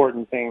most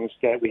important things,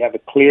 that we have a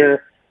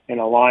clear and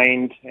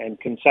aligned and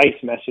concise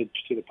message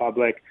to the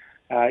public,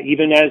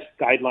 even as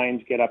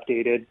guidelines get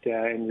updated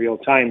in real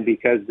time,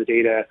 because the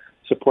data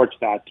supports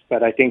that.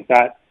 But I think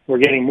that we're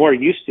getting more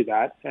used to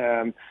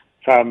that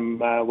from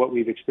what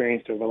we've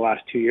experienced over the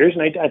last 2 years.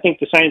 And I think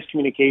the science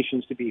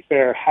communications, to be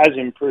fair, has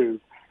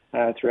improved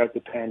throughout the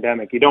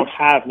pandemic. You don't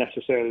have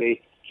necessarily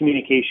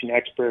communication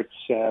experts,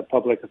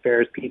 public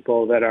affairs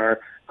people that are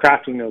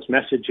crafting those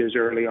messages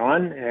early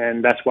on,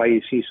 and that's why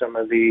you see some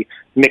of the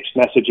mixed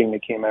messaging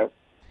that came out.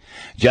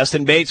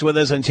 Justin Bates with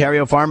us,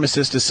 Ontario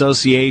Pharmacists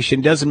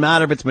Association. Doesn't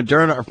matter if it's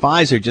Moderna or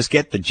Pfizer, just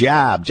get the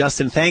jab.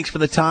 Justin, thanks for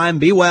the time.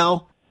 Be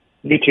well.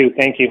 You too.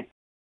 Thank you.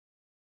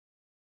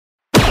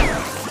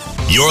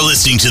 You're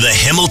listening to the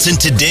Hamilton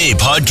Today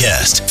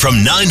podcast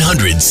from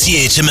 900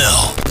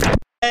 CHML.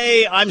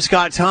 Hey, I'm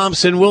Scott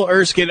Thompson. Will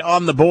Erskine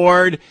on the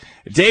board.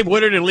 Dave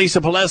Woodard and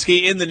Lisa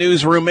Pileski in the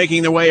newsroom,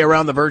 making their way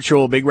around the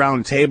virtual big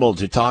round table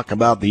to talk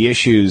about the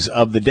issues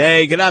of the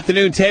day. Good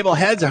afternoon, table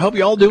heads. I hope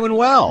you're all doing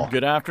well.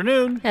 Good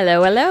afternoon.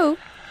 Hello, hello.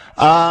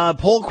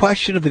 Poll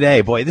question of the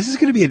day. Boy, this is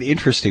going to be an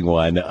interesting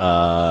one.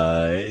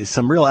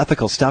 Some real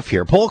ethical stuff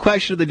here. Poll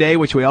question of the day,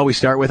 which we always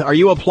start with. Are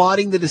you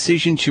applauding the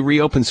decision to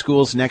reopen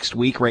schools next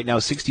week? Right now,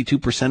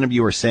 62% of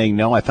you are saying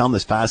no. I found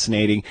this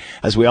fascinating,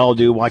 as we all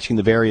do, watching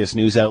the various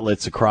news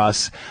outlets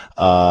across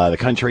the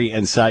country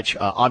and such.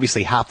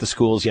 Obviously, half the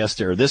schools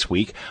this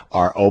week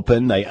are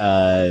open.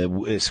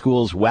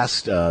 Schools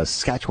west,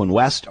 Saskatchewan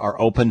West are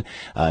open,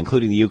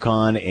 including the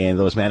Yukon, and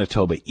those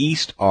Manitoba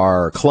East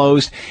are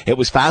closed. It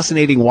was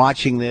fascinating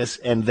watching this,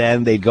 and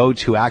then they go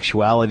to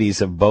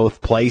actualities of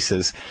both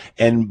places,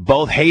 and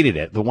both hated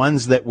it. The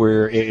ones that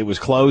it was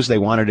closed, they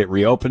wanted it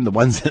reopened. The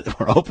ones that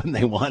were open,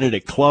 they wanted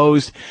it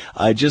closed,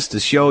 just to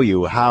show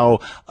you how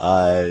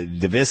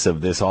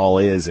divisive this all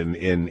is,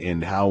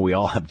 and how we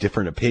all have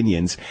different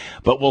opinions.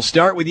 But we'll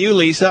start with you,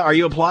 Lisa. Are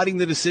you applauding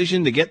the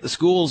decision to get the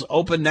schools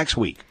open next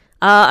week?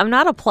 I'm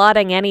not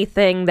applauding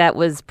anything that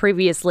was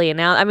previously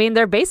announced. I mean,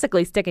 they're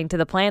basically sticking to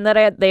the plan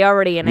that they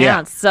already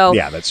announced.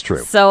 Yeah, that's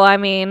true. So, I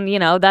mean,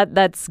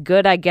 that's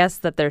good, I guess,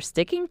 that they're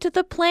sticking to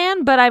the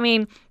plan. But, I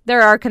mean,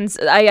 there are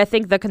I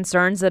think the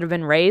concerns that have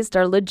been raised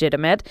are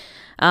legitimate.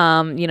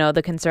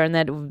 The concern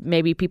that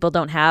maybe people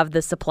don't have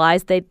the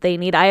supplies they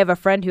need. I have a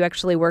friend who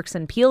actually works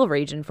in Peel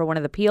region for one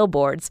of the Peel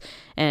boards,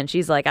 and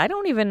she's like, I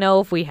don't even know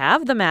if we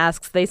have the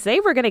masks. They say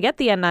we're going to get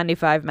the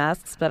N95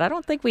 masks, but I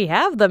don't think we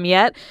have them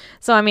yet.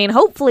 So, I mean,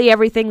 hopefully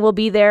everything will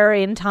be there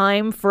in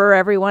time for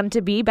everyone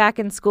to be back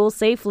in school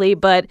safely,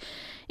 but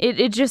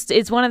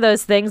it's one of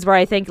those things where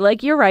I think,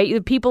 like, you're right,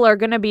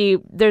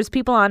 there's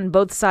people on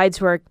both sides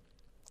who are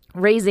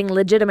raising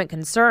legitimate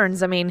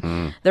concerns. I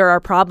mean, there are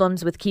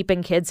problems with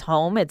keeping kids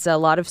home. It's a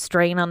lot of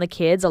strain on the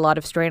kids, a lot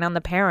of strain on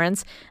the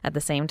parents. At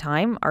the same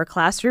time, our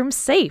classroom's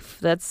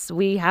safe.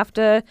 We have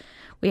to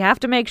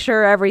make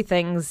sure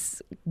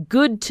everything's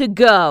good to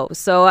go.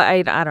 So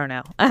I don't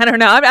know. I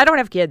don't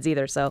have kids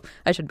either, so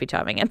I shouldn't be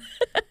chiming in.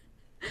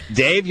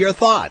 Dave, your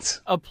thoughts?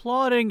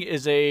 Applauding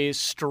is a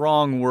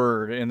strong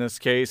word in this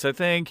case. I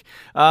think,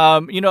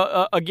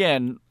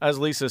 again, as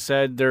Lisa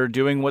said, they're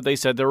doing what they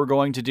said they were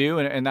going to do,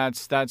 and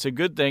that's a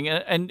good thing.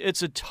 And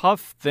it's a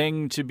tough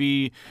thing to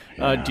be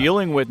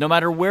dealing with, no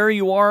matter where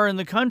you are in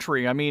the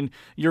country. I mean,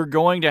 you're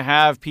going to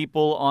have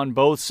people on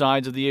both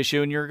sides of the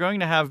issue, and you're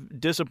going to have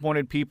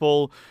disappointed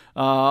people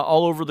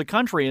all over the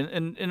country.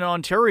 And in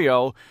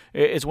Ontario,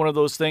 it's one of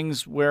those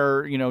things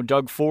where,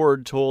 Doug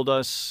Ford told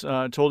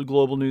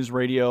Global News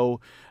Radio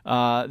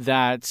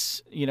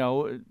that,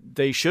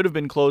 they should have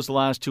been closed the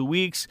last 2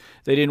 weeks.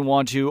 They didn't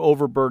want to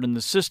overburden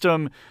the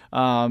system.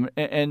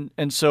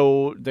 And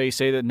so they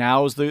say that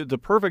now is the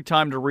perfect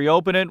time to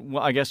reopen it.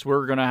 Well, I guess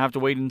we're going to have to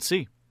wait and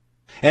see.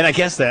 And I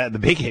guess the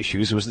big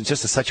issues was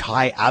just such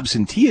high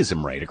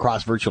absenteeism rate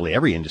across virtually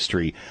every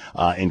industry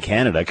in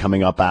Canada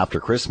coming up after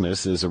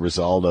Christmas as a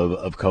result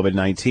of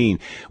COVID-19.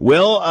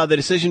 Will, the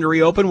decision to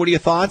reopen, what are your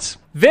thoughts?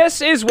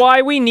 This is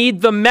why we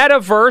need the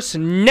metaverse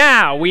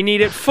now. We need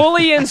it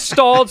fully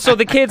installed so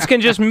the kids can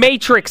just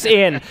matrix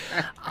in.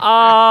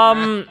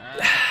 I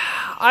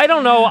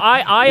don't know.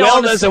 I Will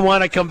honestly doesn't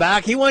want to come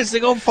back. He wants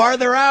to go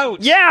farther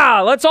out.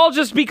 Yeah, let's all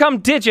just become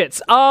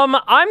digits.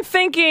 I'm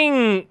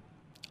thinking,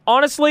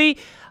 honestly,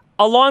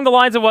 along the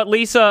lines of what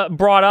Lisa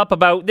brought up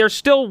about they're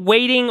still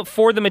waiting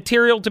for the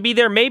material to be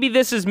there. Maybe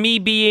this is me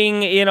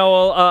being,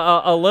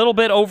 a little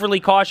bit overly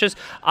cautious.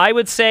 I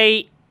would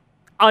say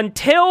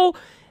until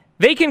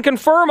they can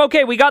confirm,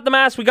 okay, we got the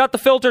masks, we got the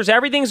filters,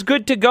 everything's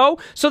good to go,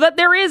 so that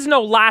there is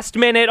no last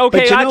minute,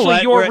 okay,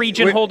 actually your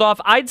region, hold off.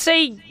 I'd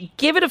say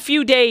give it a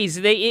few days.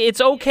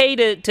 It's okay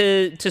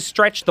to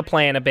stretch the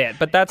plan a bit,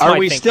 but that's my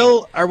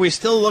thinking. Are we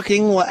still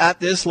looking at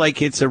this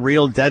like it's a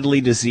real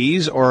deadly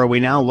disease, or are we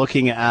now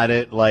looking at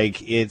it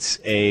like it's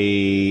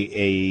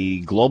a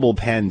global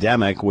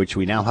pandemic, which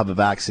we now have a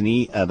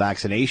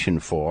vaccination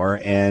for,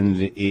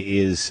 and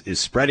is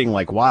spreading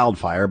like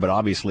wildfire, but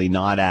obviously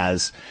not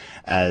as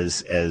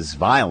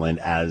violent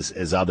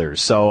as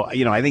others. So,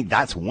 I think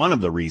that's one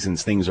of the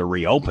reasons things are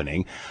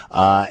reopening.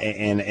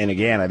 And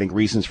again, I think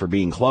reasons for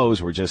being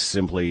closed were just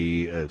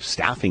simply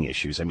staffing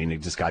issues. I mean, it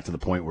just got to the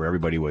point where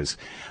everybody was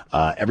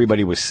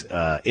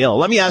ill.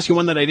 Let me ask you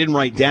one that I didn't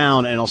write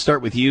down, and I'll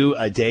start with you,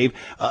 Dave.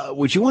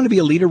 Would you want to be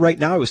a leader right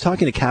now? I was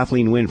talking to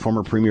Kathleen Wynne,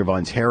 former Premier of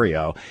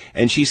Ontario,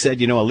 and she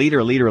said, a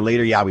leader.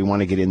 Yeah, we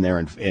want to get in there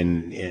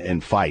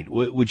and fight.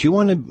 Would you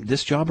want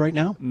this job right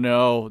now?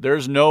 No,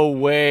 there's no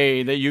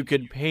way that you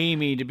could pay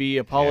me to be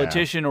a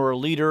politician or a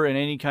leader in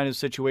any kind of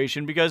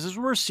situation, because as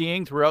we're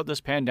seeing throughout this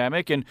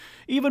pandemic and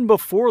even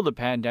before the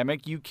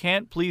pandemic, you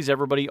can't please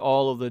everybody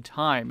all of the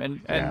time.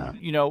 And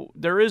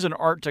there is an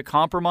art to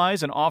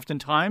compromise, and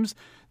oftentimes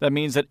that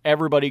means that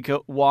everybody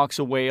walks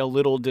away a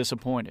little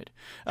disappointed.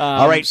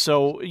 All right.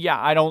 So, yeah,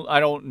 I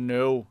don't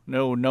know.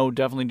 No,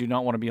 definitely do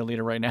not want to be a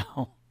leader right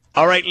now.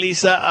 All right,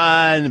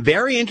 Lisa,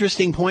 very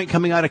interesting point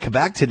coming out of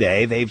Quebec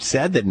today. They've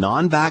said that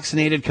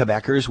non-vaccinated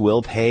Quebecers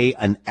will pay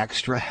an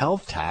extra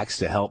health tax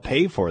to help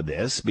pay for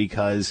this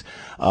because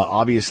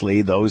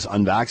obviously those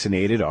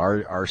unvaccinated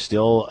are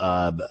still,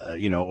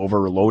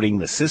 overloading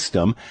the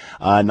system.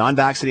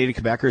 Non-vaccinated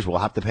Quebecers will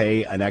have to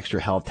pay an extra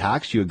health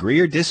tax. Do you agree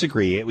or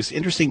disagree? It was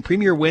interesting.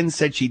 Premier Wynne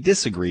said she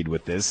disagreed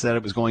with this, said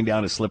it was going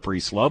down a slippery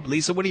slope.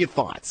 Lisa, what are your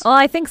thoughts? Well,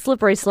 I think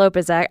slippery slope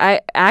is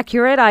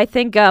accurate. I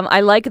think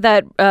I like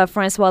that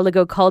Francois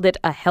Legault called it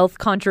a health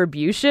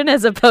contribution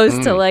as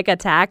opposed to like a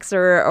tax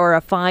or a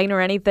fine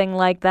or anything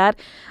like that.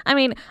 I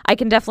mean, I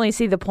can definitely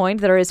see the point.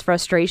 There is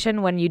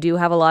frustration when you do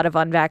have a lot of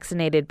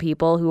unvaccinated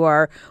people who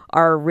are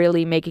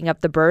really making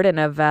up the burden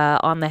of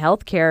on the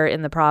healthcare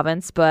in the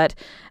province. But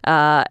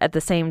at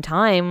the same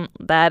time,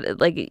 that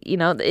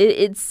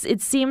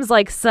it seems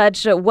like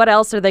such. What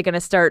else are they going to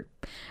start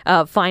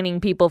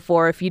fining people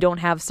for if you don't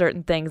have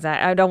certain things?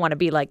 I don't want to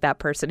be like that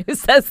person who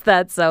says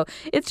that. So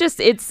it's just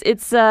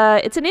it's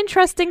an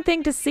interesting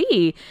thing to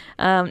see.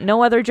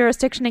 No other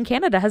jurisdiction in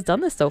Canada has done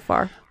this so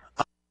far.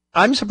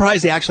 I'm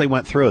surprised they actually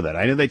went through that.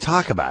 I know they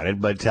talk about it,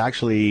 but to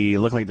actually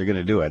look like they're going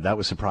to do it, that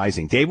was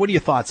surprising. Dave, what are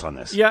your thoughts on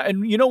this? Yeah,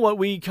 and you know what?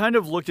 We kind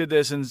of looked at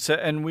this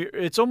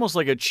it's almost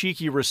like a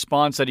cheeky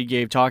response that he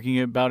gave, talking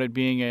about it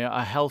being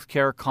a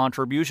healthcare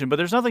contribution. But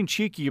there's nothing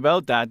cheeky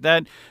about that.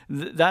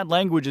 That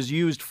language is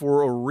used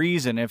for a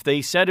reason. If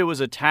they said it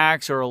was a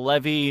tax or a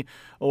levy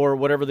or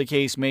whatever the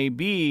case may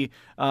be,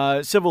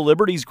 civil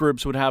liberties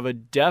groups would have a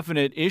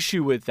definite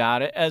issue with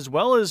that, as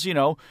well as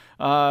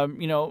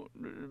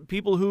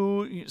people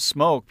who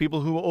smoke,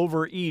 people who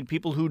overeat,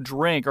 people who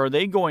drink. Are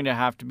they going to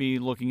have to be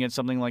looking at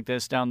something like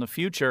this down the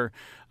future?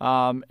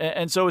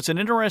 And so it's an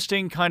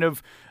interesting kind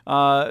of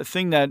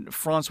thing that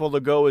Francois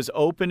Legault is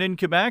open in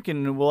Quebec,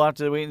 and we'll have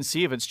to wait and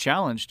see if it's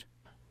challenged.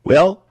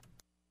 Well.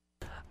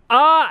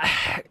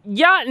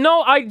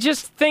 I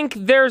just think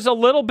there's a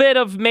little bit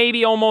of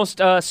maybe almost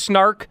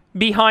snark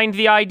behind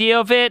the idea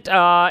of it.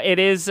 It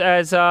is,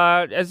 as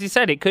you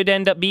said, it could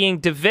end up being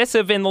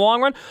divisive in the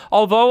long run.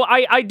 Although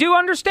I do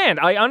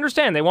understand. I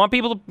understand. They want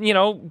people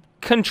to,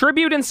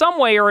 contribute in some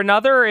way or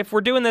another if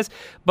we're doing this.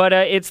 But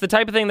it's the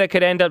type of thing that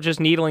could end up just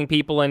needling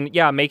people and,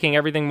 making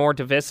everything more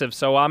divisive.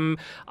 So I'm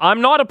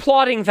not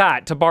applauding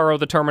that, to borrow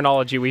the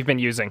terminology we've been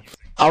using.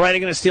 All right,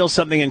 I'm going to steal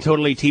something and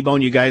totally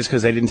T-bone you guys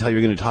because I didn't tell you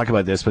we were going to talk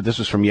about this, but this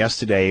was from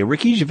yesterday.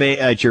 Ricky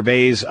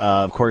Gervais,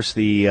 of course, I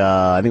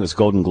think it was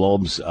Golden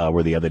Globes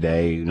were the other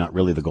day. Not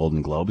really the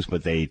Golden Globes,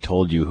 but they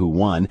told you who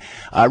won.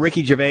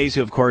 Ricky Gervais,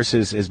 who, of course,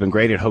 has been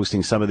great at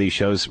hosting some of these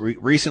shows,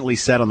 recently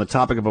said on the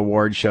topic of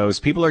award shows,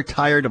 people are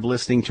tired of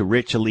listening to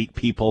rich elite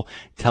people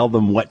tell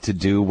them what to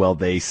do while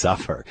they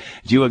suffer.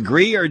 Do you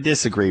agree or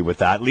disagree with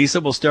that? Lisa,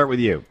 we'll start with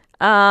you.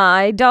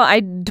 I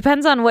don't.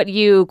 Depends on what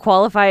you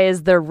qualify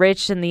as the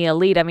rich and the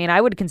elite. I mean, I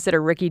would consider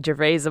Ricky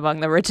Gervais among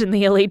the rich and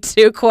the elite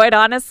too, quite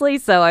honestly.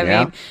 So I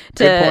mean,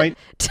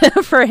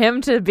 for him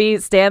to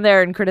stand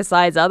there and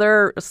criticize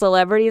other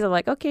celebrities, I'm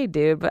like, okay,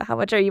 dude, but how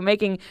much are you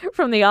making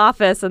from The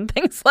Office and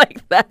things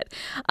like that?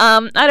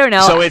 I don't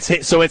know.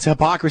 So it's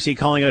hypocrisy,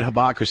 calling it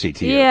hypocrisy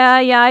to you.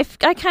 Yeah.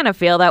 I kind of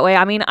feel that way.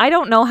 I mean, I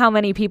don't know how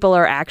many people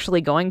are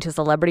actually going to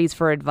celebrities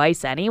for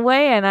advice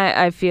anyway, and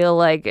I feel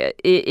like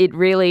it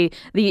really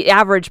the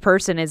average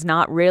person is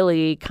not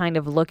really kind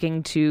of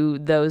looking to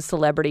those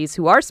celebrities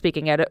who are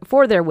speaking out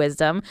for their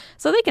wisdom,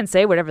 so they can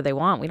say whatever they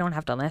want. We don't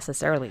have to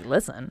necessarily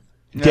listen.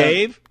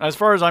 Dave? As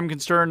far as I'm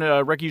concerned,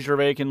 Ricky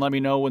Gervais can let me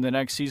know when the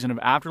next season of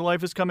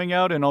Afterlife is coming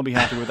out, and I'll be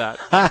happy with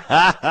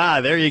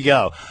that. There you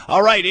go.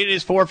 All right, it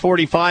is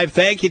 4:45.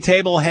 Thank you,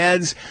 table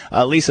heads.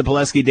 Lisa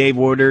Pileski, Dave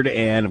Woodard,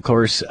 and, of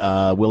course,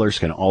 Will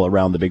Erskine all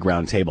around the big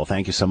round table.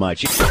 Thank you so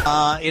much.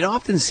 It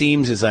often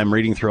seems as I'm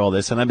reading through all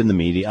this, and I'm in the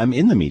media, I've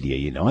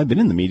been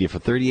in the media for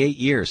 38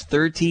 years.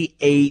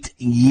 38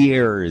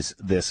 years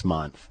this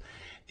month.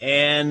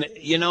 And,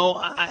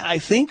 I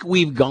think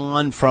we've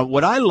gone from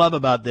what I love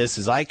about this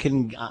is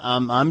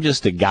I'm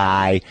just a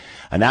guy,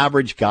 an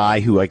average guy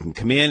who I can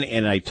come in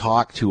and I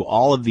talk to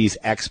all of these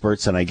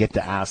experts and I get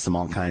to ask them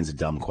all kinds of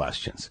dumb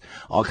questions,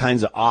 all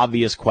kinds of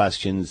obvious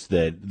questions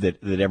that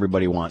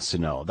everybody wants to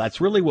know.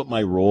 That's really what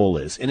my role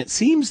is. And it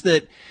seems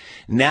that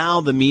now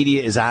the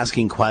media is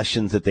asking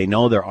questions that they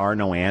know there are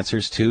no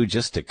answers to,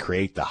 just to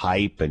create the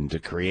hype and to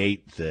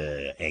create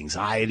the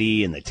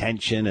anxiety and the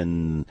tension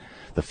and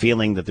the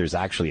feeling that there's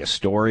actually a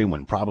story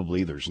when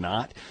probably there's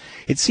not.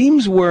 It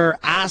seems we're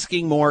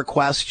asking more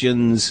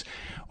questions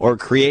or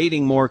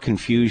creating more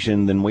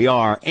confusion than we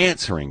are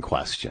answering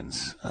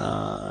questions.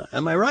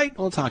 Am I right?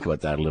 We'll talk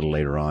about that a little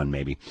later on,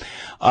 maybe.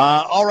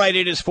 All right,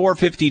 it is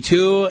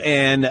 4:52,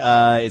 and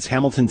it's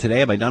Hamilton Today.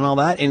 Have I done all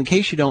that? In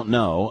case you don't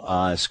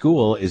know,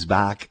 school is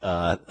back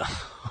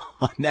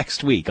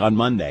next week on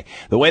Monday,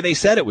 the way they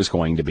said it was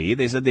going to be.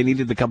 They said they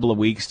needed a couple of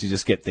weeks to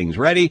just get things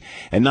ready.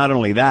 And not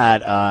only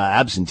that,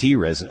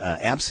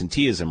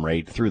 absenteeism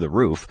rate through the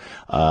roof,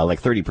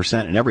 like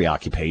 30% in every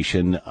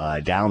occupation,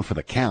 down for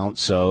the count.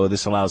 So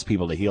this allows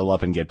people to heal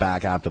up and get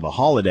back after the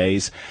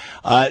holidays.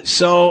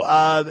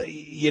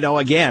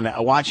 Again,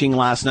 watching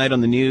last night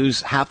on the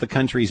news, half the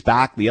country's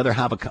back. The other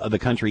half of the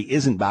country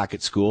isn't back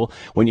at school.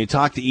 When you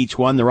talk to each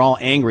one, they're all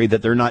angry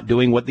that they're not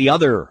doing what the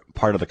other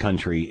part of the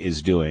country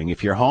is doing.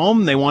 If you're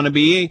home, they want to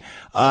be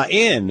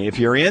in. If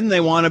you're in, they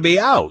want to be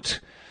out.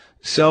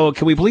 So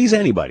can we please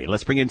anybody?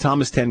 Let's bring in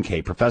Thomas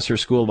Tenkay, Professor,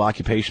 School of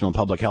Occupational and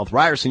Public Health,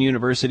 Ryerson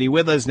University,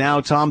 with us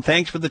now. Tom,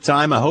 thanks for the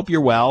time. I hope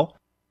you're well.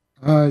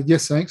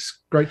 Yes, thanks.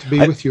 Great to be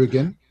with you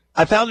again.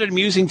 I found it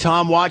amusing,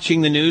 Tom,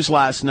 watching the news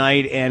last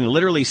night and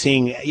literally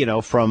seeing,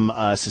 from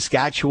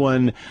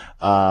Saskatchewan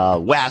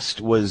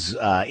west was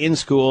in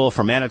school,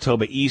 from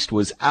Manitoba east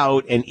was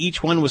out, and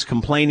each one was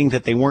complaining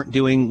that they weren't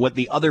doing what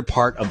the other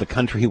part of the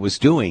country was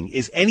doing.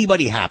 Is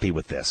anybody happy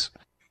with this?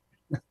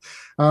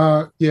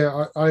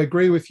 Yeah, I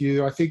agree with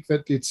you. I think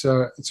that it's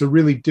a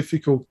really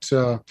difficult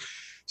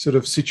sort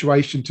of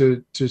situation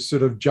to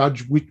sort of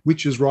judge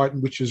which is right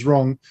and which is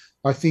wrong.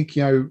 I think,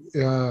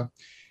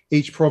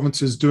 each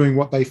province is doing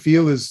what they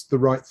feel is the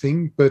right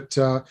thing. But,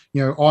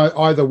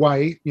 either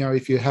way,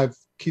 if you have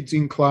kids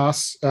in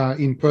class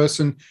in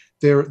person,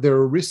 there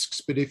are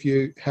risks. But if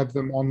you have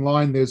them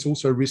online, there's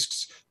also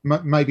risks,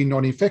 maybe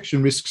not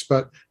infection risks,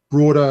 but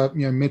broader,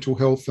 mental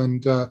health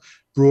and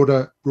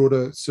broader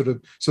sort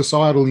of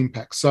societal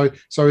impacts. So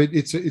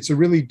it's a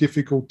really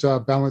difficult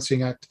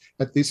balancing act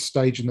at this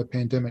stage in the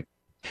pandemic.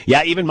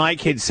 Yeah, even my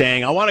kid's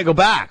saying, I want to go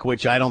back,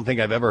 which I don't think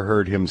I've ever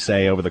heard him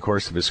say over the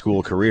course of his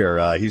school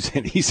career.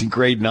 He's in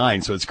grade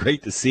 9, so it's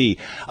great to see.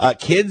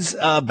 Kids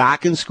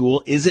back in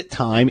school, is it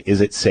time?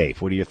 Is it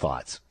safe? What are your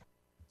thoughts?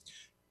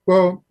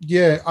 Well,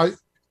 yeah,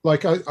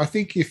 I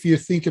think if you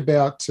think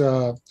about,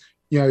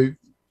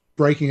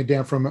 breaking it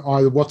down from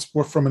either what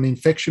from an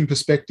infection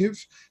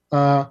perspective,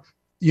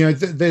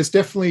 there's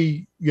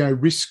definitely,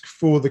 risk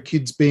for the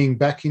kids being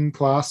back in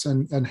class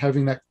and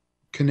having that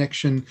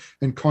connection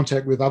and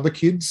contact with other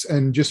kids,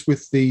 and just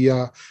with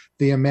the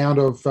amount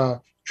of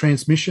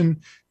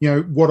transmission,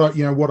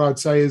 what I'd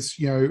say is,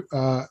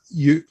 I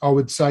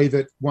would say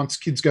that once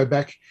kids go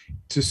back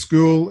to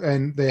school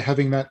and they're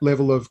having that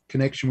level of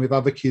connection with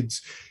other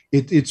kids,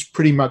 it's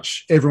pretty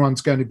much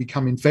everyone's going to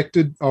become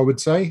infected, I would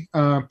say.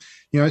 So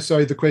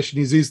the question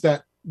is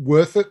that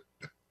worth it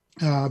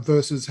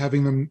versus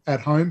having them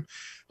at home?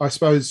 I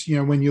suppose,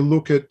 when you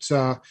look at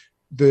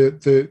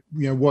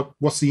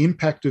what's the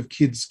impact of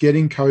kids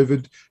getting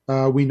COVID?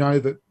 We know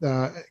that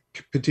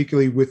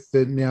particularly with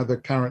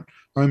the current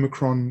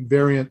Omicron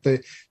variant,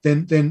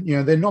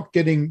 they're not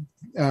getting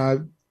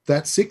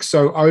that sick.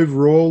 So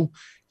overall,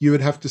 you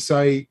would have to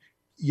say,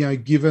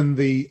 given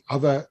the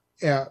other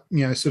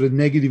sort of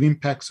negative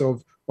impacts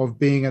of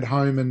being at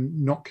home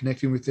and not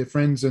connecting with their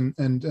friends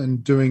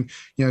and doing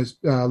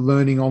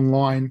learning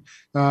online,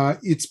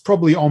 it's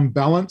probably on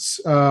balance.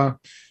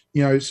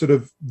 Sort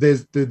of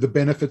there's the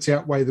benefits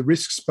outweigh the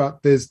risks, but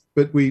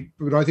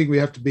I think we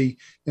have to be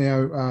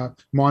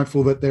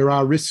mindful that there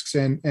are risks,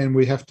 and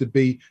we have to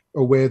be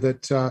aware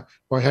that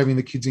by having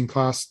the kids in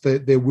class,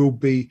 that there will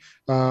be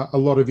a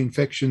lot of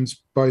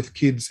infections, both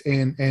kids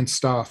and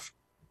staff.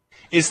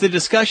 Is the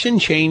discussion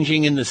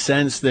changing in the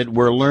sense that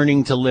we're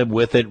learning to live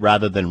with it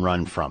rather than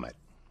run from it?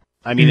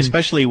 I mean,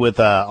 especially with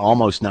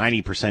almost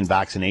 90%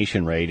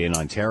 vaccination rate in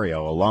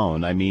Ontario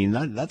alone. I mean,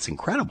 that's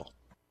incredible.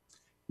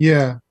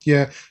 Yeah.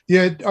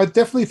 I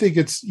definitely think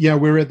it's,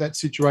 we're at that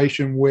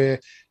situation where,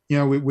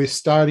 we're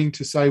starting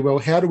to say, well,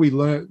 how do we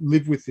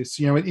live with this?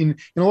 In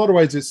a lot of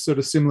ways, it's sort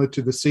of similar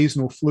to the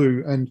seasonal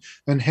flu, and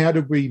how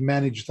do we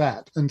manage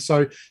that? And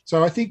so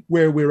I think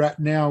where we're at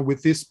now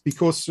with this,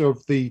 because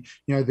of the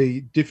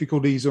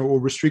difficulties or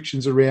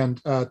restrictions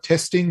around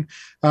testing,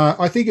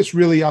 I think it's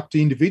really up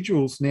to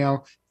individuals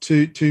now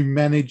to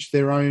manage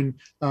their own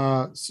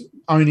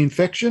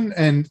infection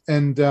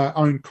and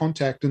own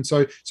contact. And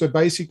so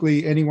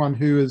basically anyone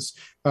who is,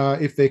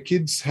 if their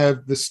kids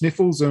have the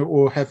sniffles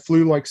or have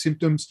flu-like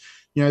symptoms,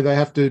 they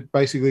have to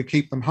basically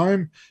keep them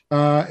home.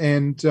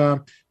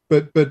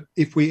 But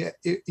if we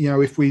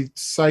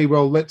say,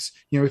 well, let's,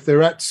 if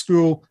they're at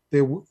school,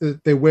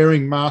 they're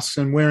wearing masks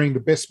and wearing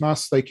the best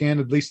masks they can,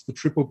 at least the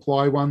triple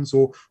ply ones,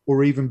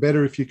 or even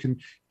better if you can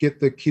get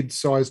the kids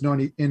size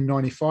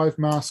N95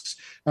 masks.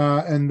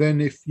 And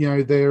then if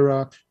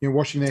they're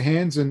washing their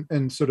hands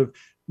and sort of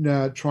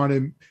trying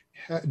to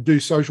do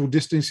social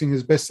distancing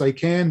as best they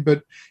can.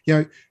 But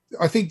I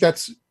think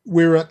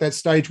we're at that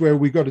stage where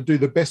we've got to do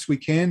the best we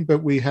can,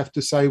 but we have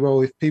to say,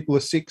 well, if people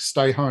are sick,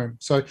 stay home.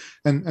 So,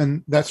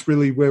 and that's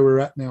really where we're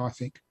at now, I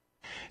think.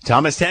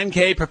 Thomas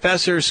Tenkay,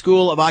 Professor,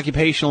 School of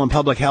Occupational and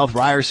Public Health,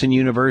 Ryerson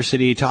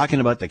University,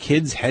 talking about the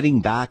kids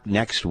heading back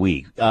next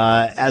week.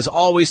 As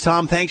always,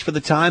 Tom, thanks for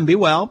the time. Be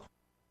well.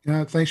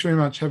 Thanks very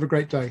much. Have a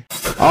great day.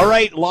 All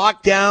right,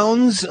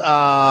 lockdowns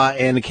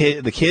and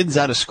the kids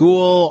out of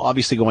school,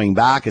 obviously going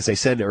back. As I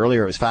said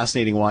earlier, it was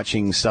fascinating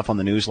watching stuff on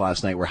the news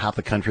last night where half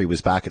the country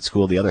was back at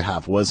school, the other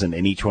half wasn't,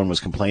 and each one was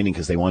complaining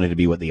because they wanted to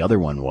be what the other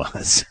one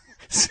was.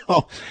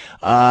 So,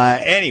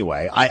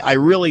 anyway, I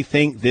really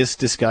think this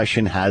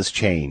discussion has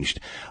changed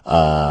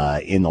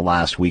in the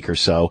last week or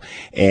so.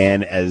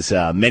 And as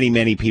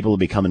many people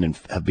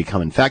have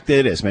become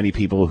infected, as many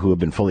people who have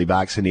been fully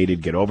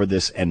vaccinated get over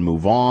this and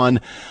move on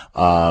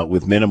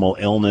with minimal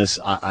illness,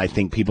 I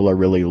think people are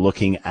really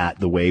looking at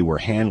the way we're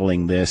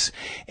handling this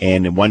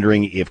and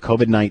wondering if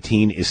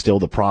COVID-19 is still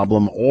the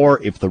problem or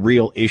if the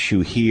real issue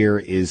here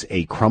is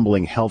a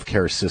crumbling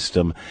healthcare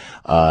system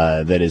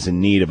that is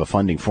in need of a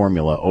funding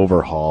formula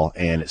overhaul,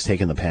 and it's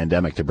taken the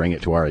pandemic to bring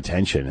it to our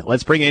attention.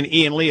 Let's bring in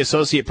Ian Lee,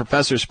 Associate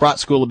Professor, Sprott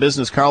School of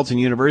Business, Carleton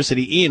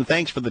University. Ian,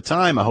 thanks for the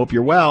time. I hope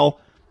you're well.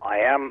 I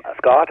am,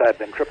 Scott. I've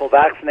been triple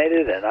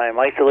vaccinated, and I am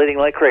isolating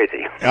like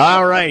crazy.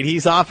 All right.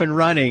 He's off and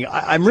running.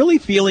 I'm really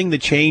feeling the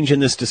change in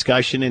this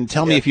discussion, and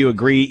tell me if you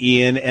agree,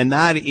 Ian, and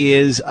that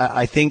is,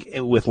 I think,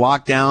 with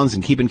lockdowns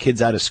and keeping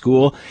kids out of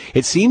school,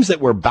 it seems that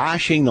we're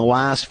bashing the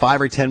last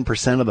 5 or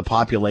 10% of the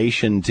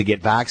population to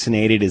get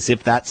vaccinated as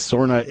if that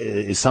sort of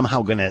is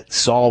somehow going to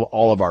solve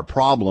all of our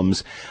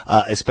problems,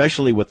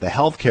 especially with the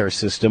healthcare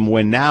system,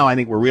 when now I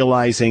think we're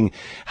realizing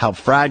how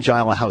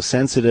fragile, how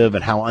sensitive,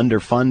 and how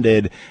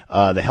underfunded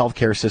the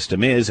healthcare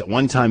system is. At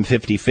one time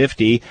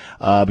 50-50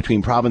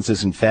 between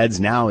provinces and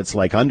feds. Now it's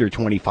like under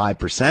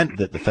 25%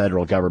 that the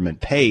federal government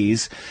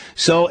pays.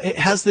 So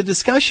has the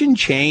discussion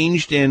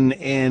changed,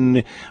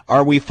 and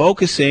are we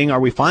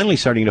finally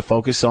starting to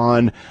focus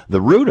on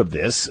the root of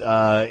this,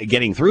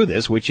 getting through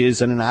this, which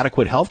is an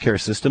inadequate healthcare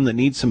system that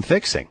needs some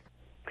fixing?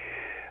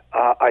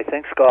 I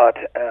think, Scott,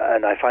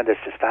 and I find this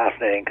just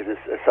fascinating because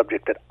it's a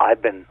subject that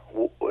I've been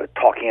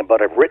talking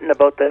about. I've written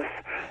about this.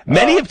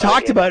 Many have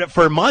talked about it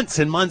for months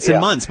and months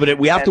and months, but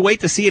we have to wait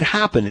to see it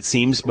happen, it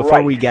seems,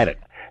 before we get it.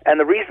 And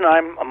the reason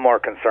I'm more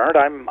concerned,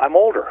 I'm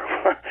older,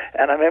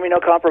 and I'm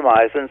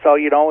immunocompromised, and so,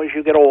 as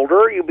you get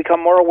older, you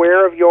become more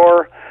aware of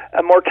your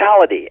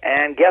mortality.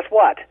 And guess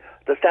what?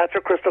 The stats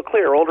are crystal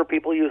clear. Older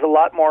people consume a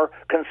lot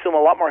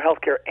more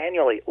healthcare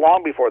annually,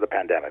 long before the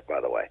pandemic,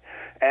 by the way.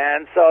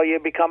 And so you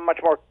become much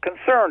more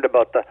concerned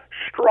about the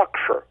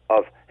structure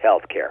of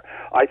healthcare.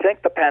 I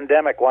think the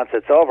pandemic, once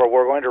it's over,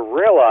 we're going to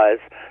realize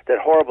that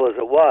horrible as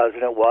it was,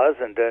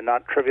 and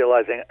not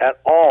trivializing at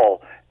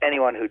all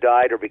anyone who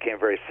died or became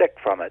very sick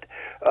from it,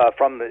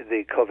 from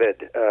the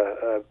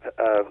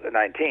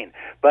COVID-19.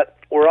 But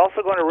we're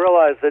also going to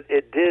realize that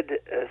it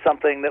did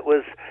something that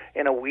was,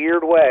 in a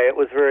weird way, it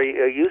was very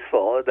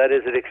useful. That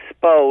is, it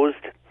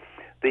exposed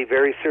the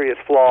very serious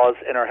flaws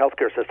in our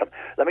healthcare system.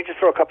 Let me just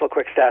throw a couple of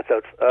quick stats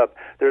out.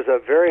 There's a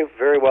very,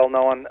 very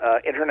well-known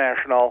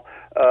international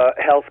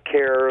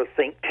healthcare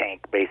think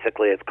tank,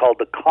 basically. It's called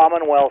the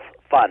Commonwealth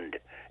Fund.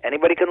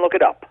 Anybody can look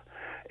it up.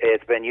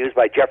 It's been used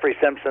by Jeffrey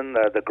Simpson,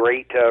 the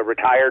great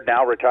retired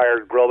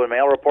Globe and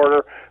Mail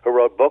reporter who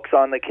wrote books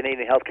on the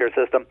Canadian healthcare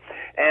system.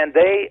 And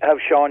they have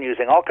shown,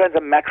 using all kinds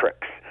of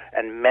metrics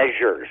and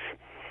measures,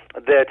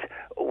 that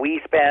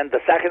we spend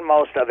the second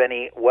most of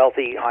any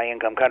wealthy,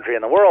 high-income country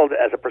in the world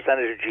as a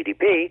percentage of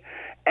GDP,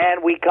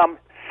 and we come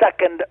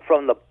second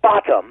from the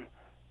bottom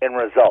in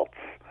results.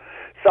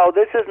 So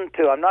this isn't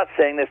I'm not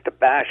saying this to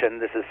bash,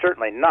 and this is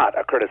certainly not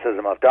a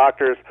criticism of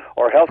doctors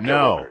or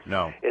healthcare workers.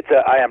 No.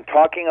 I am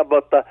talking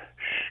about the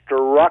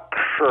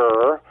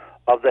structure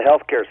of the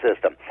healthcare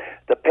system.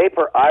 The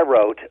paper I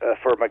wrote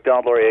for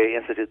MacDonald-Laurier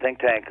Institute think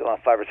tank 5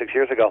 or 6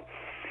 years ago,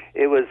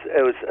 it was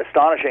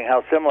astonishing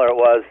how similar it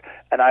was,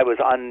 and I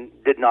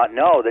did not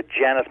know that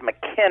Janice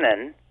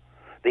McKinnon,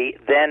 the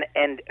then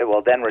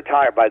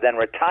retired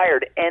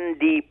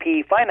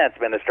NDP finance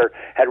minister,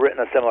 had written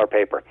a similar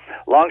paper.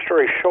 Long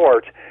story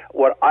short,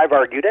 what I've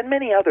argued, and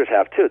many others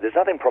have too, there's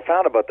nothing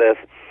profound about this,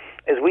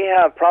 is we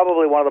have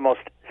probably one of the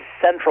most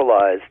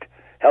centralized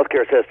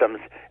healthcare systems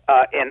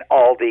in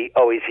all the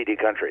OECD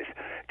countries.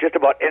 Just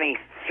about any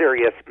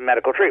serious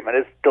medical treatment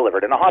is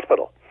delivered in a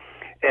hospital.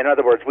 In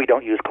other words, we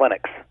don't use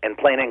clinics. In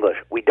plain English,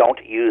 we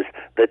don't use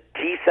the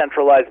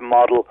decentralized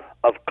model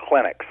of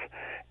clinics.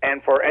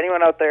 And for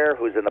anyone out there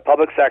who's in the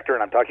public sector,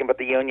 and I'm talking about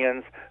the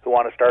unions who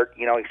want to start,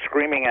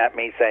 screaming at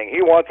me saying,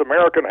 he wants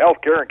American health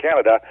care in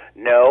Canada.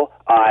 No,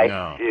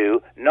 I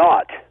do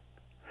not.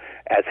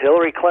 As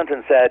Hillary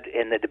Clinton said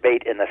in the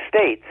debate in the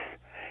States,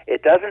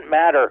 it doesn't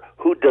matter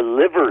who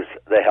delivers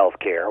the health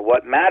care.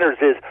 What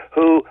matters is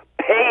who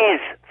pays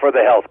for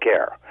the health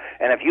care.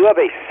 And if you have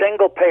a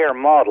single-payer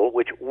model,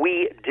 which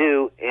we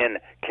do in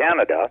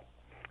Canada,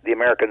 the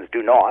Americans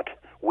do not,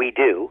 we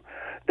do,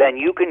 then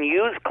you can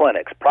use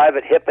clinics,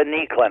 private hip and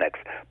knee clinics,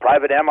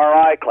 private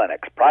MRI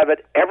clinics,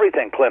 private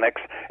everything clinics,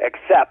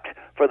 except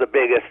for the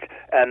biggest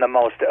and the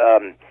most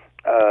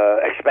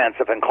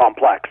expensive and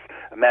complex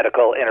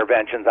medical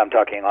interventions. I'm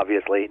talking,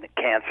 obviously,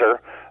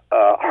 cancer,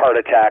 heart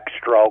attack,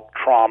 stroke,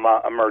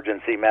 trauma,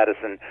 emergency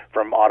medicine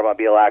from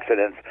automobile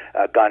accidents,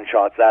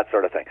 gunshots, that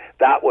sort of thing.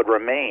 That would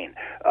remain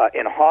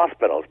in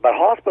hospitals. But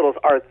hospitals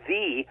are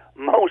the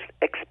most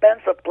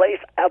expensive place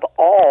of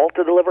all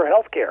to deliver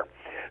health care.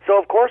 So,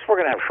 of course, we're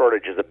going to have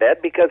shortages of bed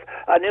because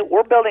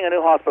we're building a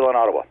new hospital in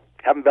Ottawa.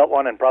 Haven't built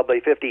one in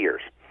probably 50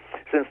 years,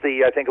 since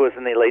I think it was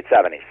in the late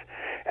 70s.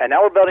 And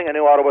now we're building a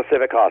new Ottawa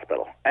Civic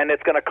Hospital. And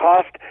it's going to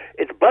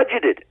it's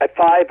budgeted at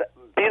 $5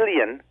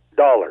 billion,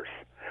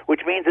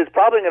 which means it's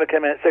probably going to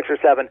come in at $6 or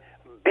 $7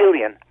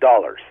 billion.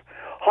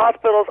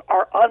 Hospitals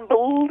are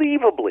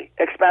unbelievably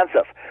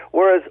expensive,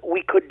 whereas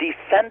we could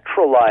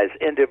decentralize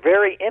into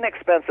very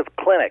inexpensive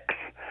clinics,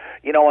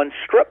 in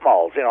strip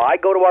malls. I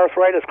go to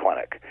arthritis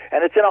clinic,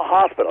 and it's in a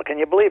hospital. Can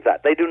you believe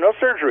that? They do no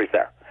surgeries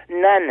there.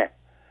 None.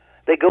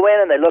 They go in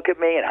and they look at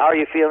me, and how are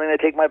you feeling?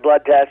 They take my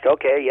blood test.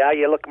 Okay, yeah,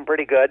 you're looking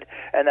pretty good,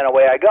 and then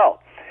away I go.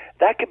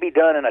 That could be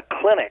done in a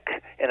clinic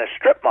in a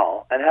strip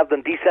mall and have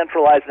them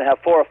decentralized and have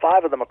 4 or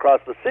 5 of them across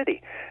the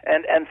city.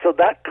 And so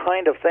that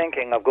kind of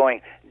thinking of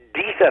going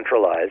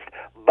decentralized,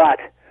 but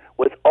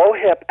with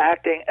OHIP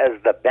acting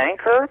as the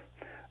banker,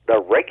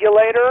 the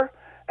regulator,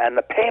 and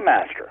the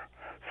paymaster,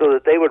 so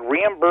that they would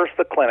reimburse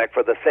the clinic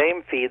for the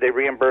same fee they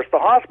reimburse the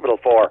hospital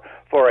for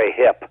a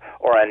hip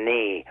or a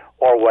knee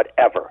or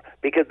whatever.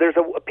 Because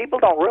people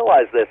don't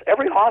realize this.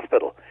 Every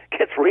hospital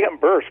gets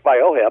reimbursed by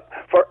OHIP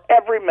for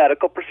every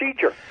medical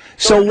procedure.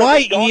 So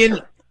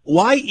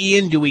why,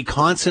 Ian, do we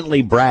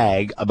constantly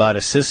brag about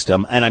a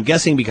system, and I'm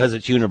guessing because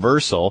it's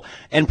universal,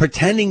 and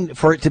pretending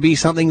for it to be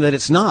something that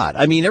it's not?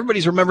 I mean,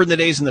 everybody's remembering the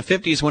days in the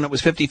 50s when it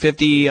was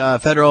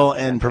 50-50 federal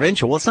and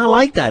provincial. Well, it's not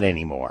like that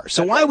anymore.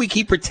 So why do we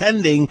keep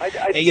pretending,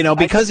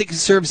 because it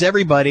serves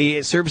everybody,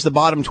 it serves the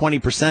bottom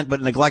 20%,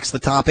 but neglects the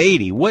top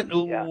 80? When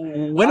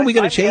are we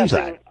going to change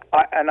that?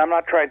 And I'm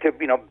not trying to,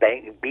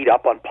 beat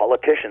up on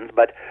politicians,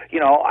 but,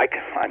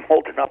 I'm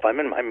old enough. I'm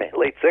in my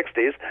late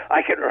 60s.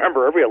 I can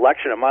remember every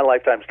election in my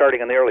lifetime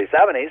starting in the early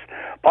 70s,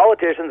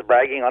 politicians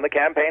bragging on the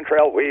campaign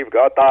trail, we've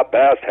got the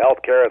best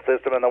healthcare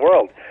system in the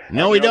world.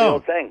 No, we don't. The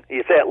old thing,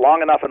 you say it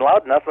long enough and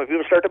loud enough, and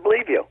people start to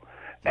believe you.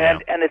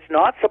 And it's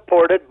not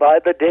supported by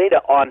the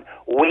data on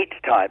wait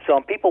time. So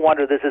when people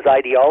wonder this is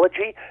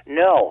ideology,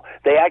 no.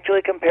 They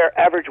actually compare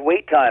average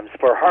wait times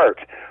for heart,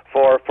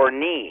 for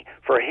knee,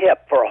 for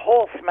hip, for a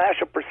whole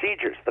smash of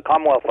procedures, the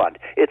Commonwealth Fund.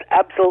 It's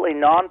absolutely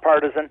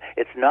nonpartisan.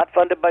 It's not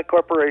funded by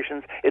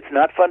corporations. It's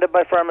not funded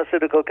by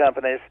pharmaceutical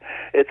companies.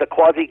 It's a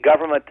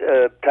quasi-government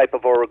type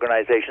of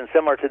organization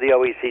similar to the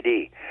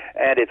OECD.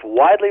 And it's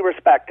widely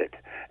respected.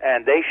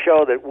 And they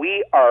show that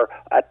we are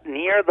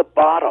near the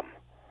bottom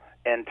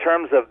in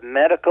terms of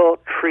medical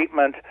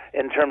treatment,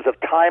 in terms of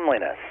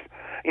timeliness.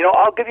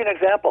 I'll give you an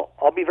example.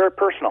 I'll be very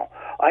personal.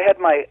 I had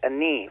my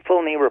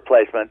full knee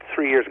replacement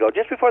 3 years ago,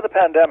 just before the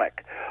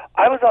pandemic.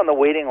 I was on the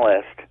waiting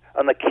list,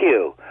 on the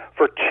queue,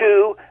 for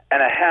 2.5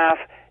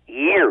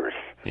 years.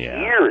 Yeah.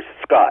 Years,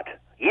 Scott.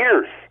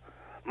 Years.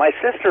 My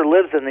sister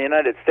lives in the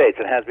United States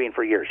and has been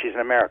for years. She's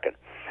an American.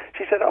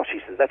 She said,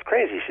 that's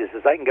crazy. She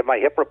says, I can get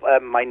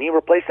my knee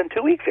replaced in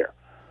 2 weeks here.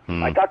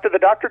 I talked to the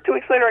doctor. 2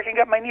 weeks later, I can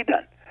get my knee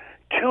done.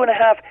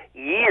 2.5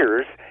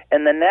 years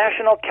in the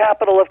national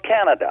capital of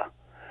Canada,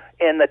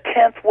 in the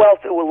 10th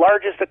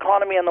largest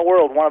economy in the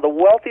world, one of the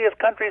wealthiest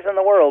countries in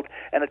the world,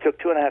 and it took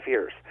 2.5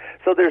 years.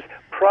 So there's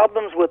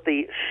problems with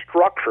the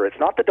structure. It's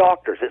not the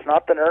doctors. It's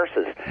not the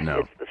nurses. No.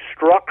 It's the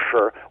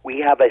structure. We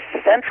have a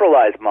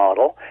centralized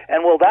model,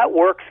 and that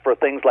works for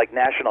things like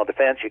national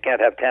defense. You can't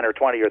have 10 or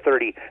 20 or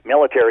 30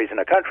 militaries in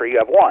a country. You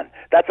have one.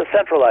 That's a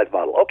centralized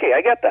model. Okay,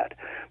 I get that.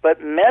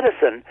 But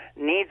medicine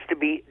needs to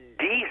be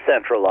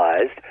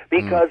decentralized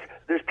because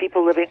there's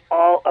people living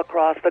all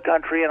across the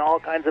country in all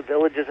kinds of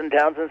villages and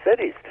towns and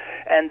cities.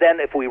 And then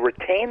if we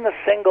retain the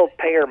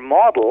single-payer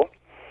model,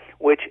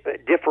 which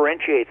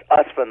differentiates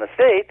us from the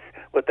states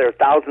with their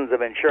thousands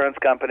of insurance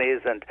companies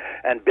and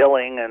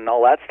billing and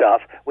all that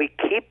stuff, we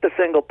keep the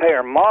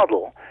single-payer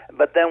model,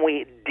 but then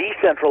we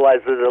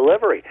decentralize the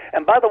delivery.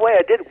 And by the way,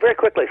 very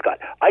quickly, Scott,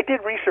 I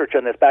did research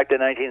on this back in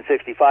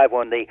 1965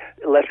 when the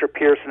Lester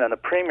Pearson and the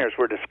premiers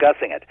were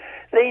discussing it.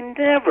 They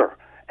never,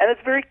 and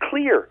it's very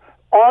clear,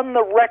 on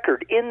the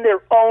record, in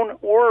their own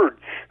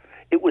words,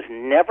 it was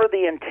never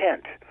the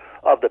intent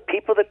of the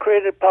people that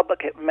created public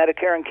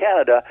Medicare in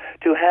Canada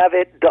to have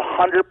it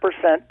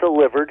 100%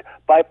 delivered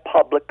by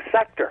public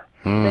sector.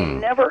 They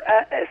never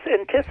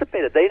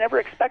anticipated. They never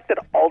expected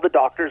all the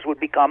doctors would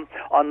become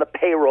on the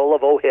payroll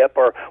of OHIP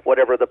or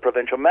whatever the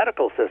provincial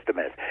medical system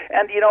is.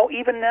 And,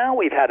 even now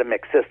we've had a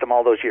mixed system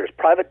all those years.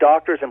 Private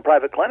doctors and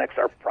private clinics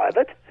are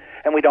private,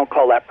 and we don't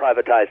call that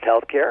privatized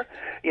health care.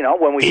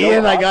 When we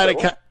Ian, I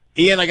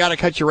got to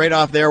cut you right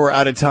off there. We're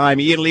out of time.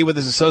 Ian Lee with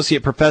his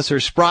associate professor,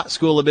 Sprott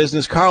School of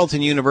Business,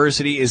 Carleton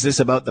University. Is this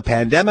about the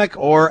pandemic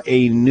or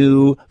a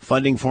new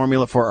funding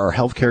formula for our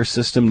healthcare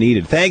system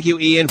needed? Thank you,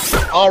 Ian.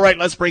 All right,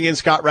 let's bring in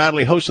Scott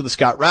Radley, host of the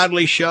Scott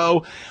Radley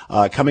Show,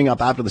 coming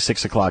up after the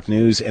 6 o'clock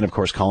news, and of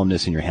course,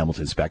 columnist in your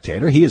Hamilton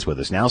Spectator. He is with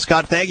us now.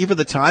 Scott, thank you for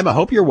the time. I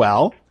hope you're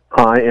well.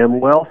 I am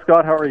well,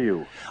 Scott. How are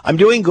you? I'm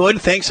doing good.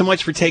 Thanks so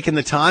much for taking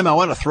the time. I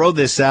want to throw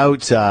this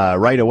out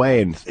right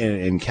away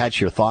and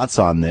catch your thoughts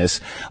on this.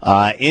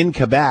 In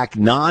Quebec,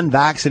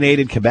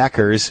 non-vaccinated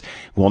Quebecers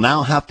will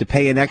now have to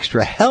pay an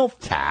extra health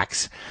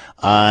tax,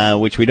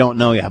 which we don't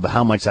know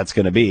how much that's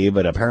going to be,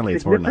 but apparently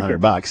it's more than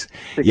 $100.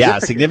 Yeah,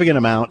 a significant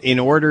amount in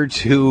order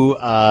to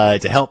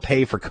help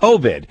pay for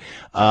COVID.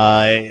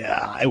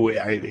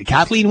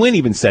 Kathleen Wynne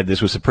even said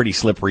this was a pretty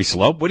slippery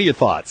slope. What are your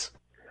thoughts?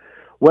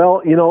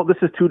 Well, this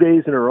is 2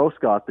 days in a row,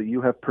 Scott, that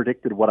you have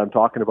predicted what I'm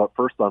talking about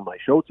first on my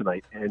show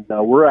tonight, and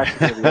we're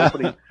actually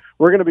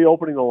going to be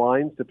opening the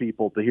lines to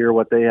people to hear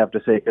what they have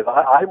to say. Because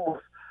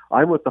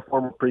I'm with the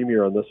former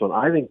premier on this one.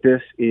 I think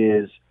this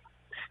is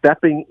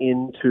stepping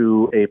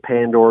into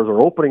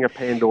opening a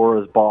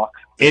Pandora's box.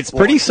 It's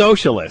pretty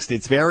socialist.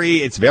 It's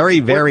very,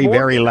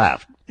 very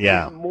left.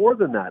 Yeah. More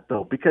than that,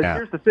 though, because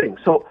here's the thing.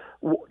 So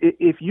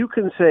if you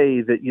can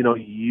say that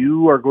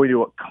you are going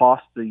to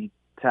cost the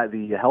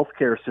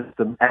healthcare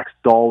system X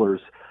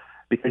dollars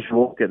because you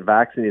won't get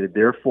vaccinated,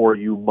 therefore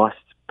you must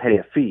pay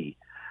a fee.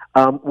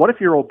 What if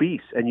you're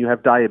obese and you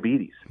have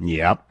diabetes?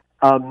 Yep.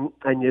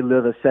 And you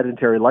live a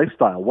sedentary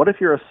lifestyle? What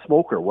if you're a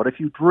smoker? What if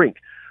you drink?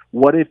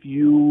 What if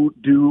you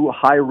do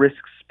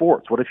high-risk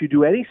sports? What if you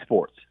do any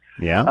sports?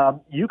 Yeah.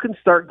 You can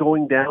start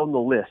going down the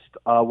list.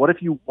 What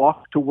if you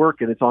walk to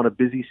work and it's on a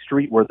busy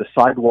street where the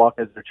sidewalk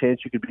has a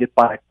chance you could be hit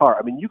by a car?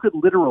 I mean, you could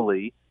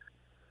literally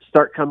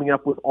start coming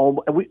up with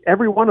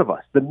every one of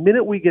us. The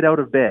minute we get out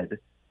of bed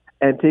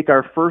and take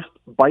our first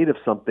bite of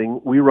something,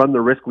 we run the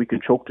risk we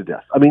could choke to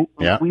death. I mean,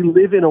 we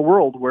live in a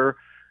world where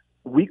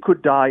we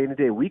could die in a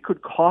day. We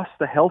could cost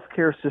the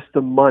healthcare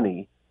system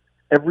money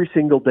every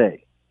single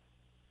day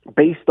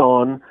based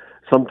on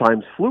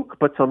sometimes fluke,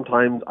 but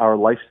sometimes our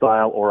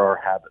lifestyle or our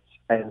habits.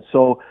 And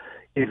so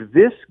if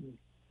this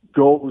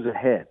goes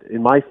ahead,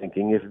 in my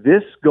thinking, if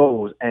this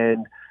goes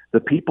and the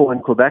people in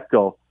Quebec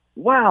go,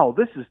 wow,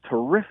 this is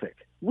terrific,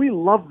 we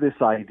love this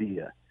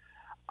idea,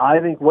 I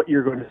think what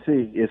you're going to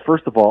see is,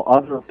 first of all,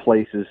 other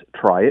places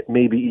try it,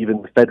 maybe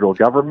even the federal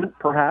government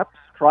perhaps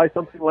try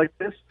something like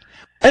this.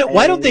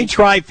 Why don't they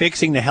try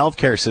fixing the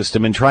healthcare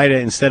system and try to,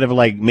 instead of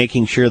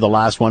making sure the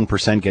last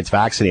 1% gets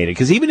vaccinated?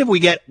 Because even if we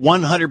get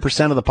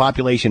 100% of the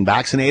population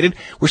vaccinated,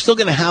 we're still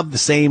going to have the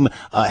same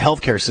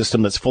healthcare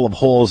system that's full of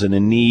holes and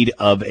in need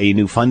of a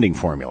new funding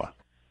formula.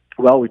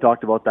 Well, we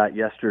talked about that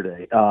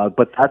yesterday,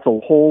 but that's a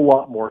whole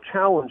lot more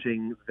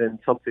challenging than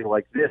something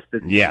like this.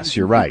 Yes,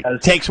 you're right.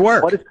 It takes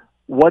work.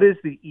 What is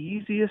the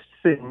easiest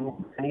thing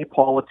for any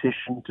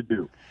politician to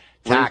do?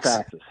 Tax. Raise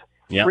taxes.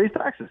 Yep. Raise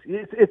taxes.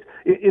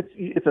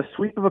 It's a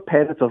sweep of a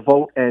pen. It's a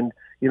vote. And,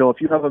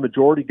 if you have a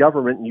majority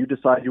government and you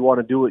decide you want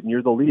to do it and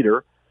you're the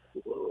leader,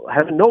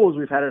 heaven knows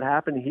we've had it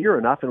happen here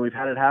enough and we've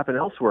had it happen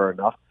elsewhere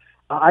enough.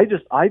 I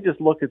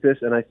just look at this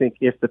and I think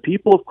if the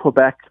people of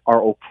Quebec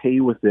are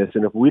okay with this,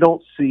 and if we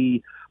don't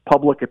see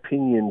public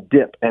opinion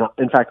dip, and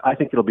in fact, I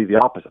think it'll be the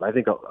opposite. I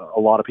think a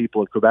lot of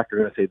people in Quebec are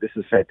going to say this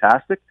is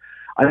fantastic.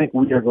 I think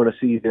we are going to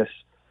see this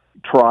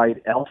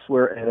tried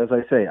elsewhere. And as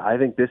I say, I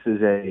think this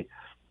is a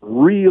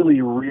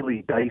really,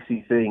 really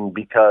dicey thing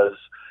because,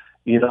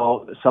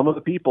 some of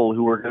the people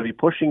who are going to be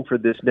pushing for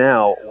this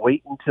now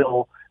wait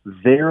until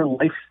their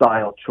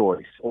lifestyle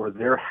choice or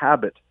their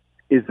habit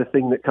is the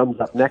thing that comes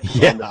up next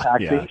on the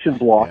taxation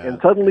block, and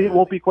suddenly it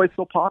won't be quite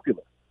so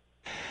popular.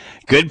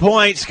 Good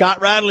point.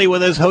 Scott Radley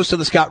with us, host of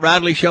the Scott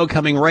Radley Show,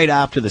 coming right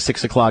after the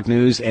 6 o'clock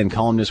news and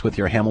columnist with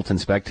your Hamilton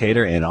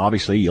Spectator. And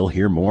obviously, you'll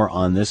hear more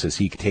on this as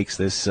he takes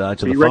this to the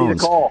phones. Be ready to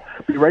call.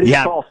 Be ready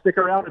to call. Stick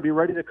around and be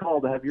ready to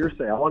call to have your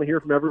say. I want to hear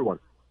from everyone.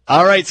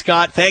 All right,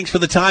 Scott. Thanks for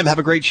the time. Have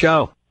a great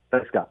show.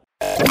 Thanks, Scott.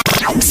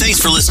 Thanks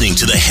for listening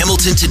to the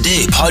Hamilton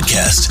Today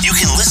podcast. You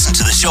can listen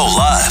to the show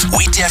live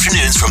weekday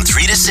afternoons from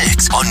 3 to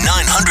 6 on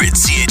 900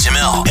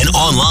 CHML and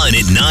online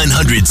at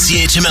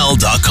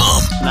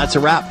 900CHML.com. That's a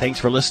wrap. Thanks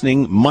for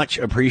listening. Much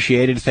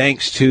appreciated.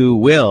 Thanks to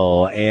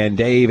Will and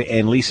Dave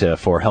and Lisa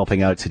for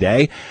helping out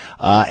today.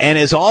 And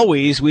as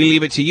always, we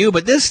leave it to you.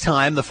 But this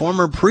time, the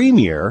former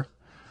Premier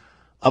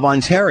of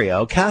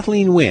Ontario,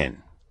 Kathleen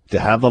Wynne, to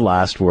have the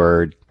last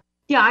word.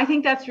 Yeah, I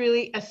think that's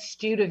really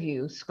astute of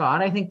you,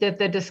 Scott. I think that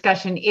the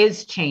discussion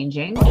is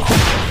changing.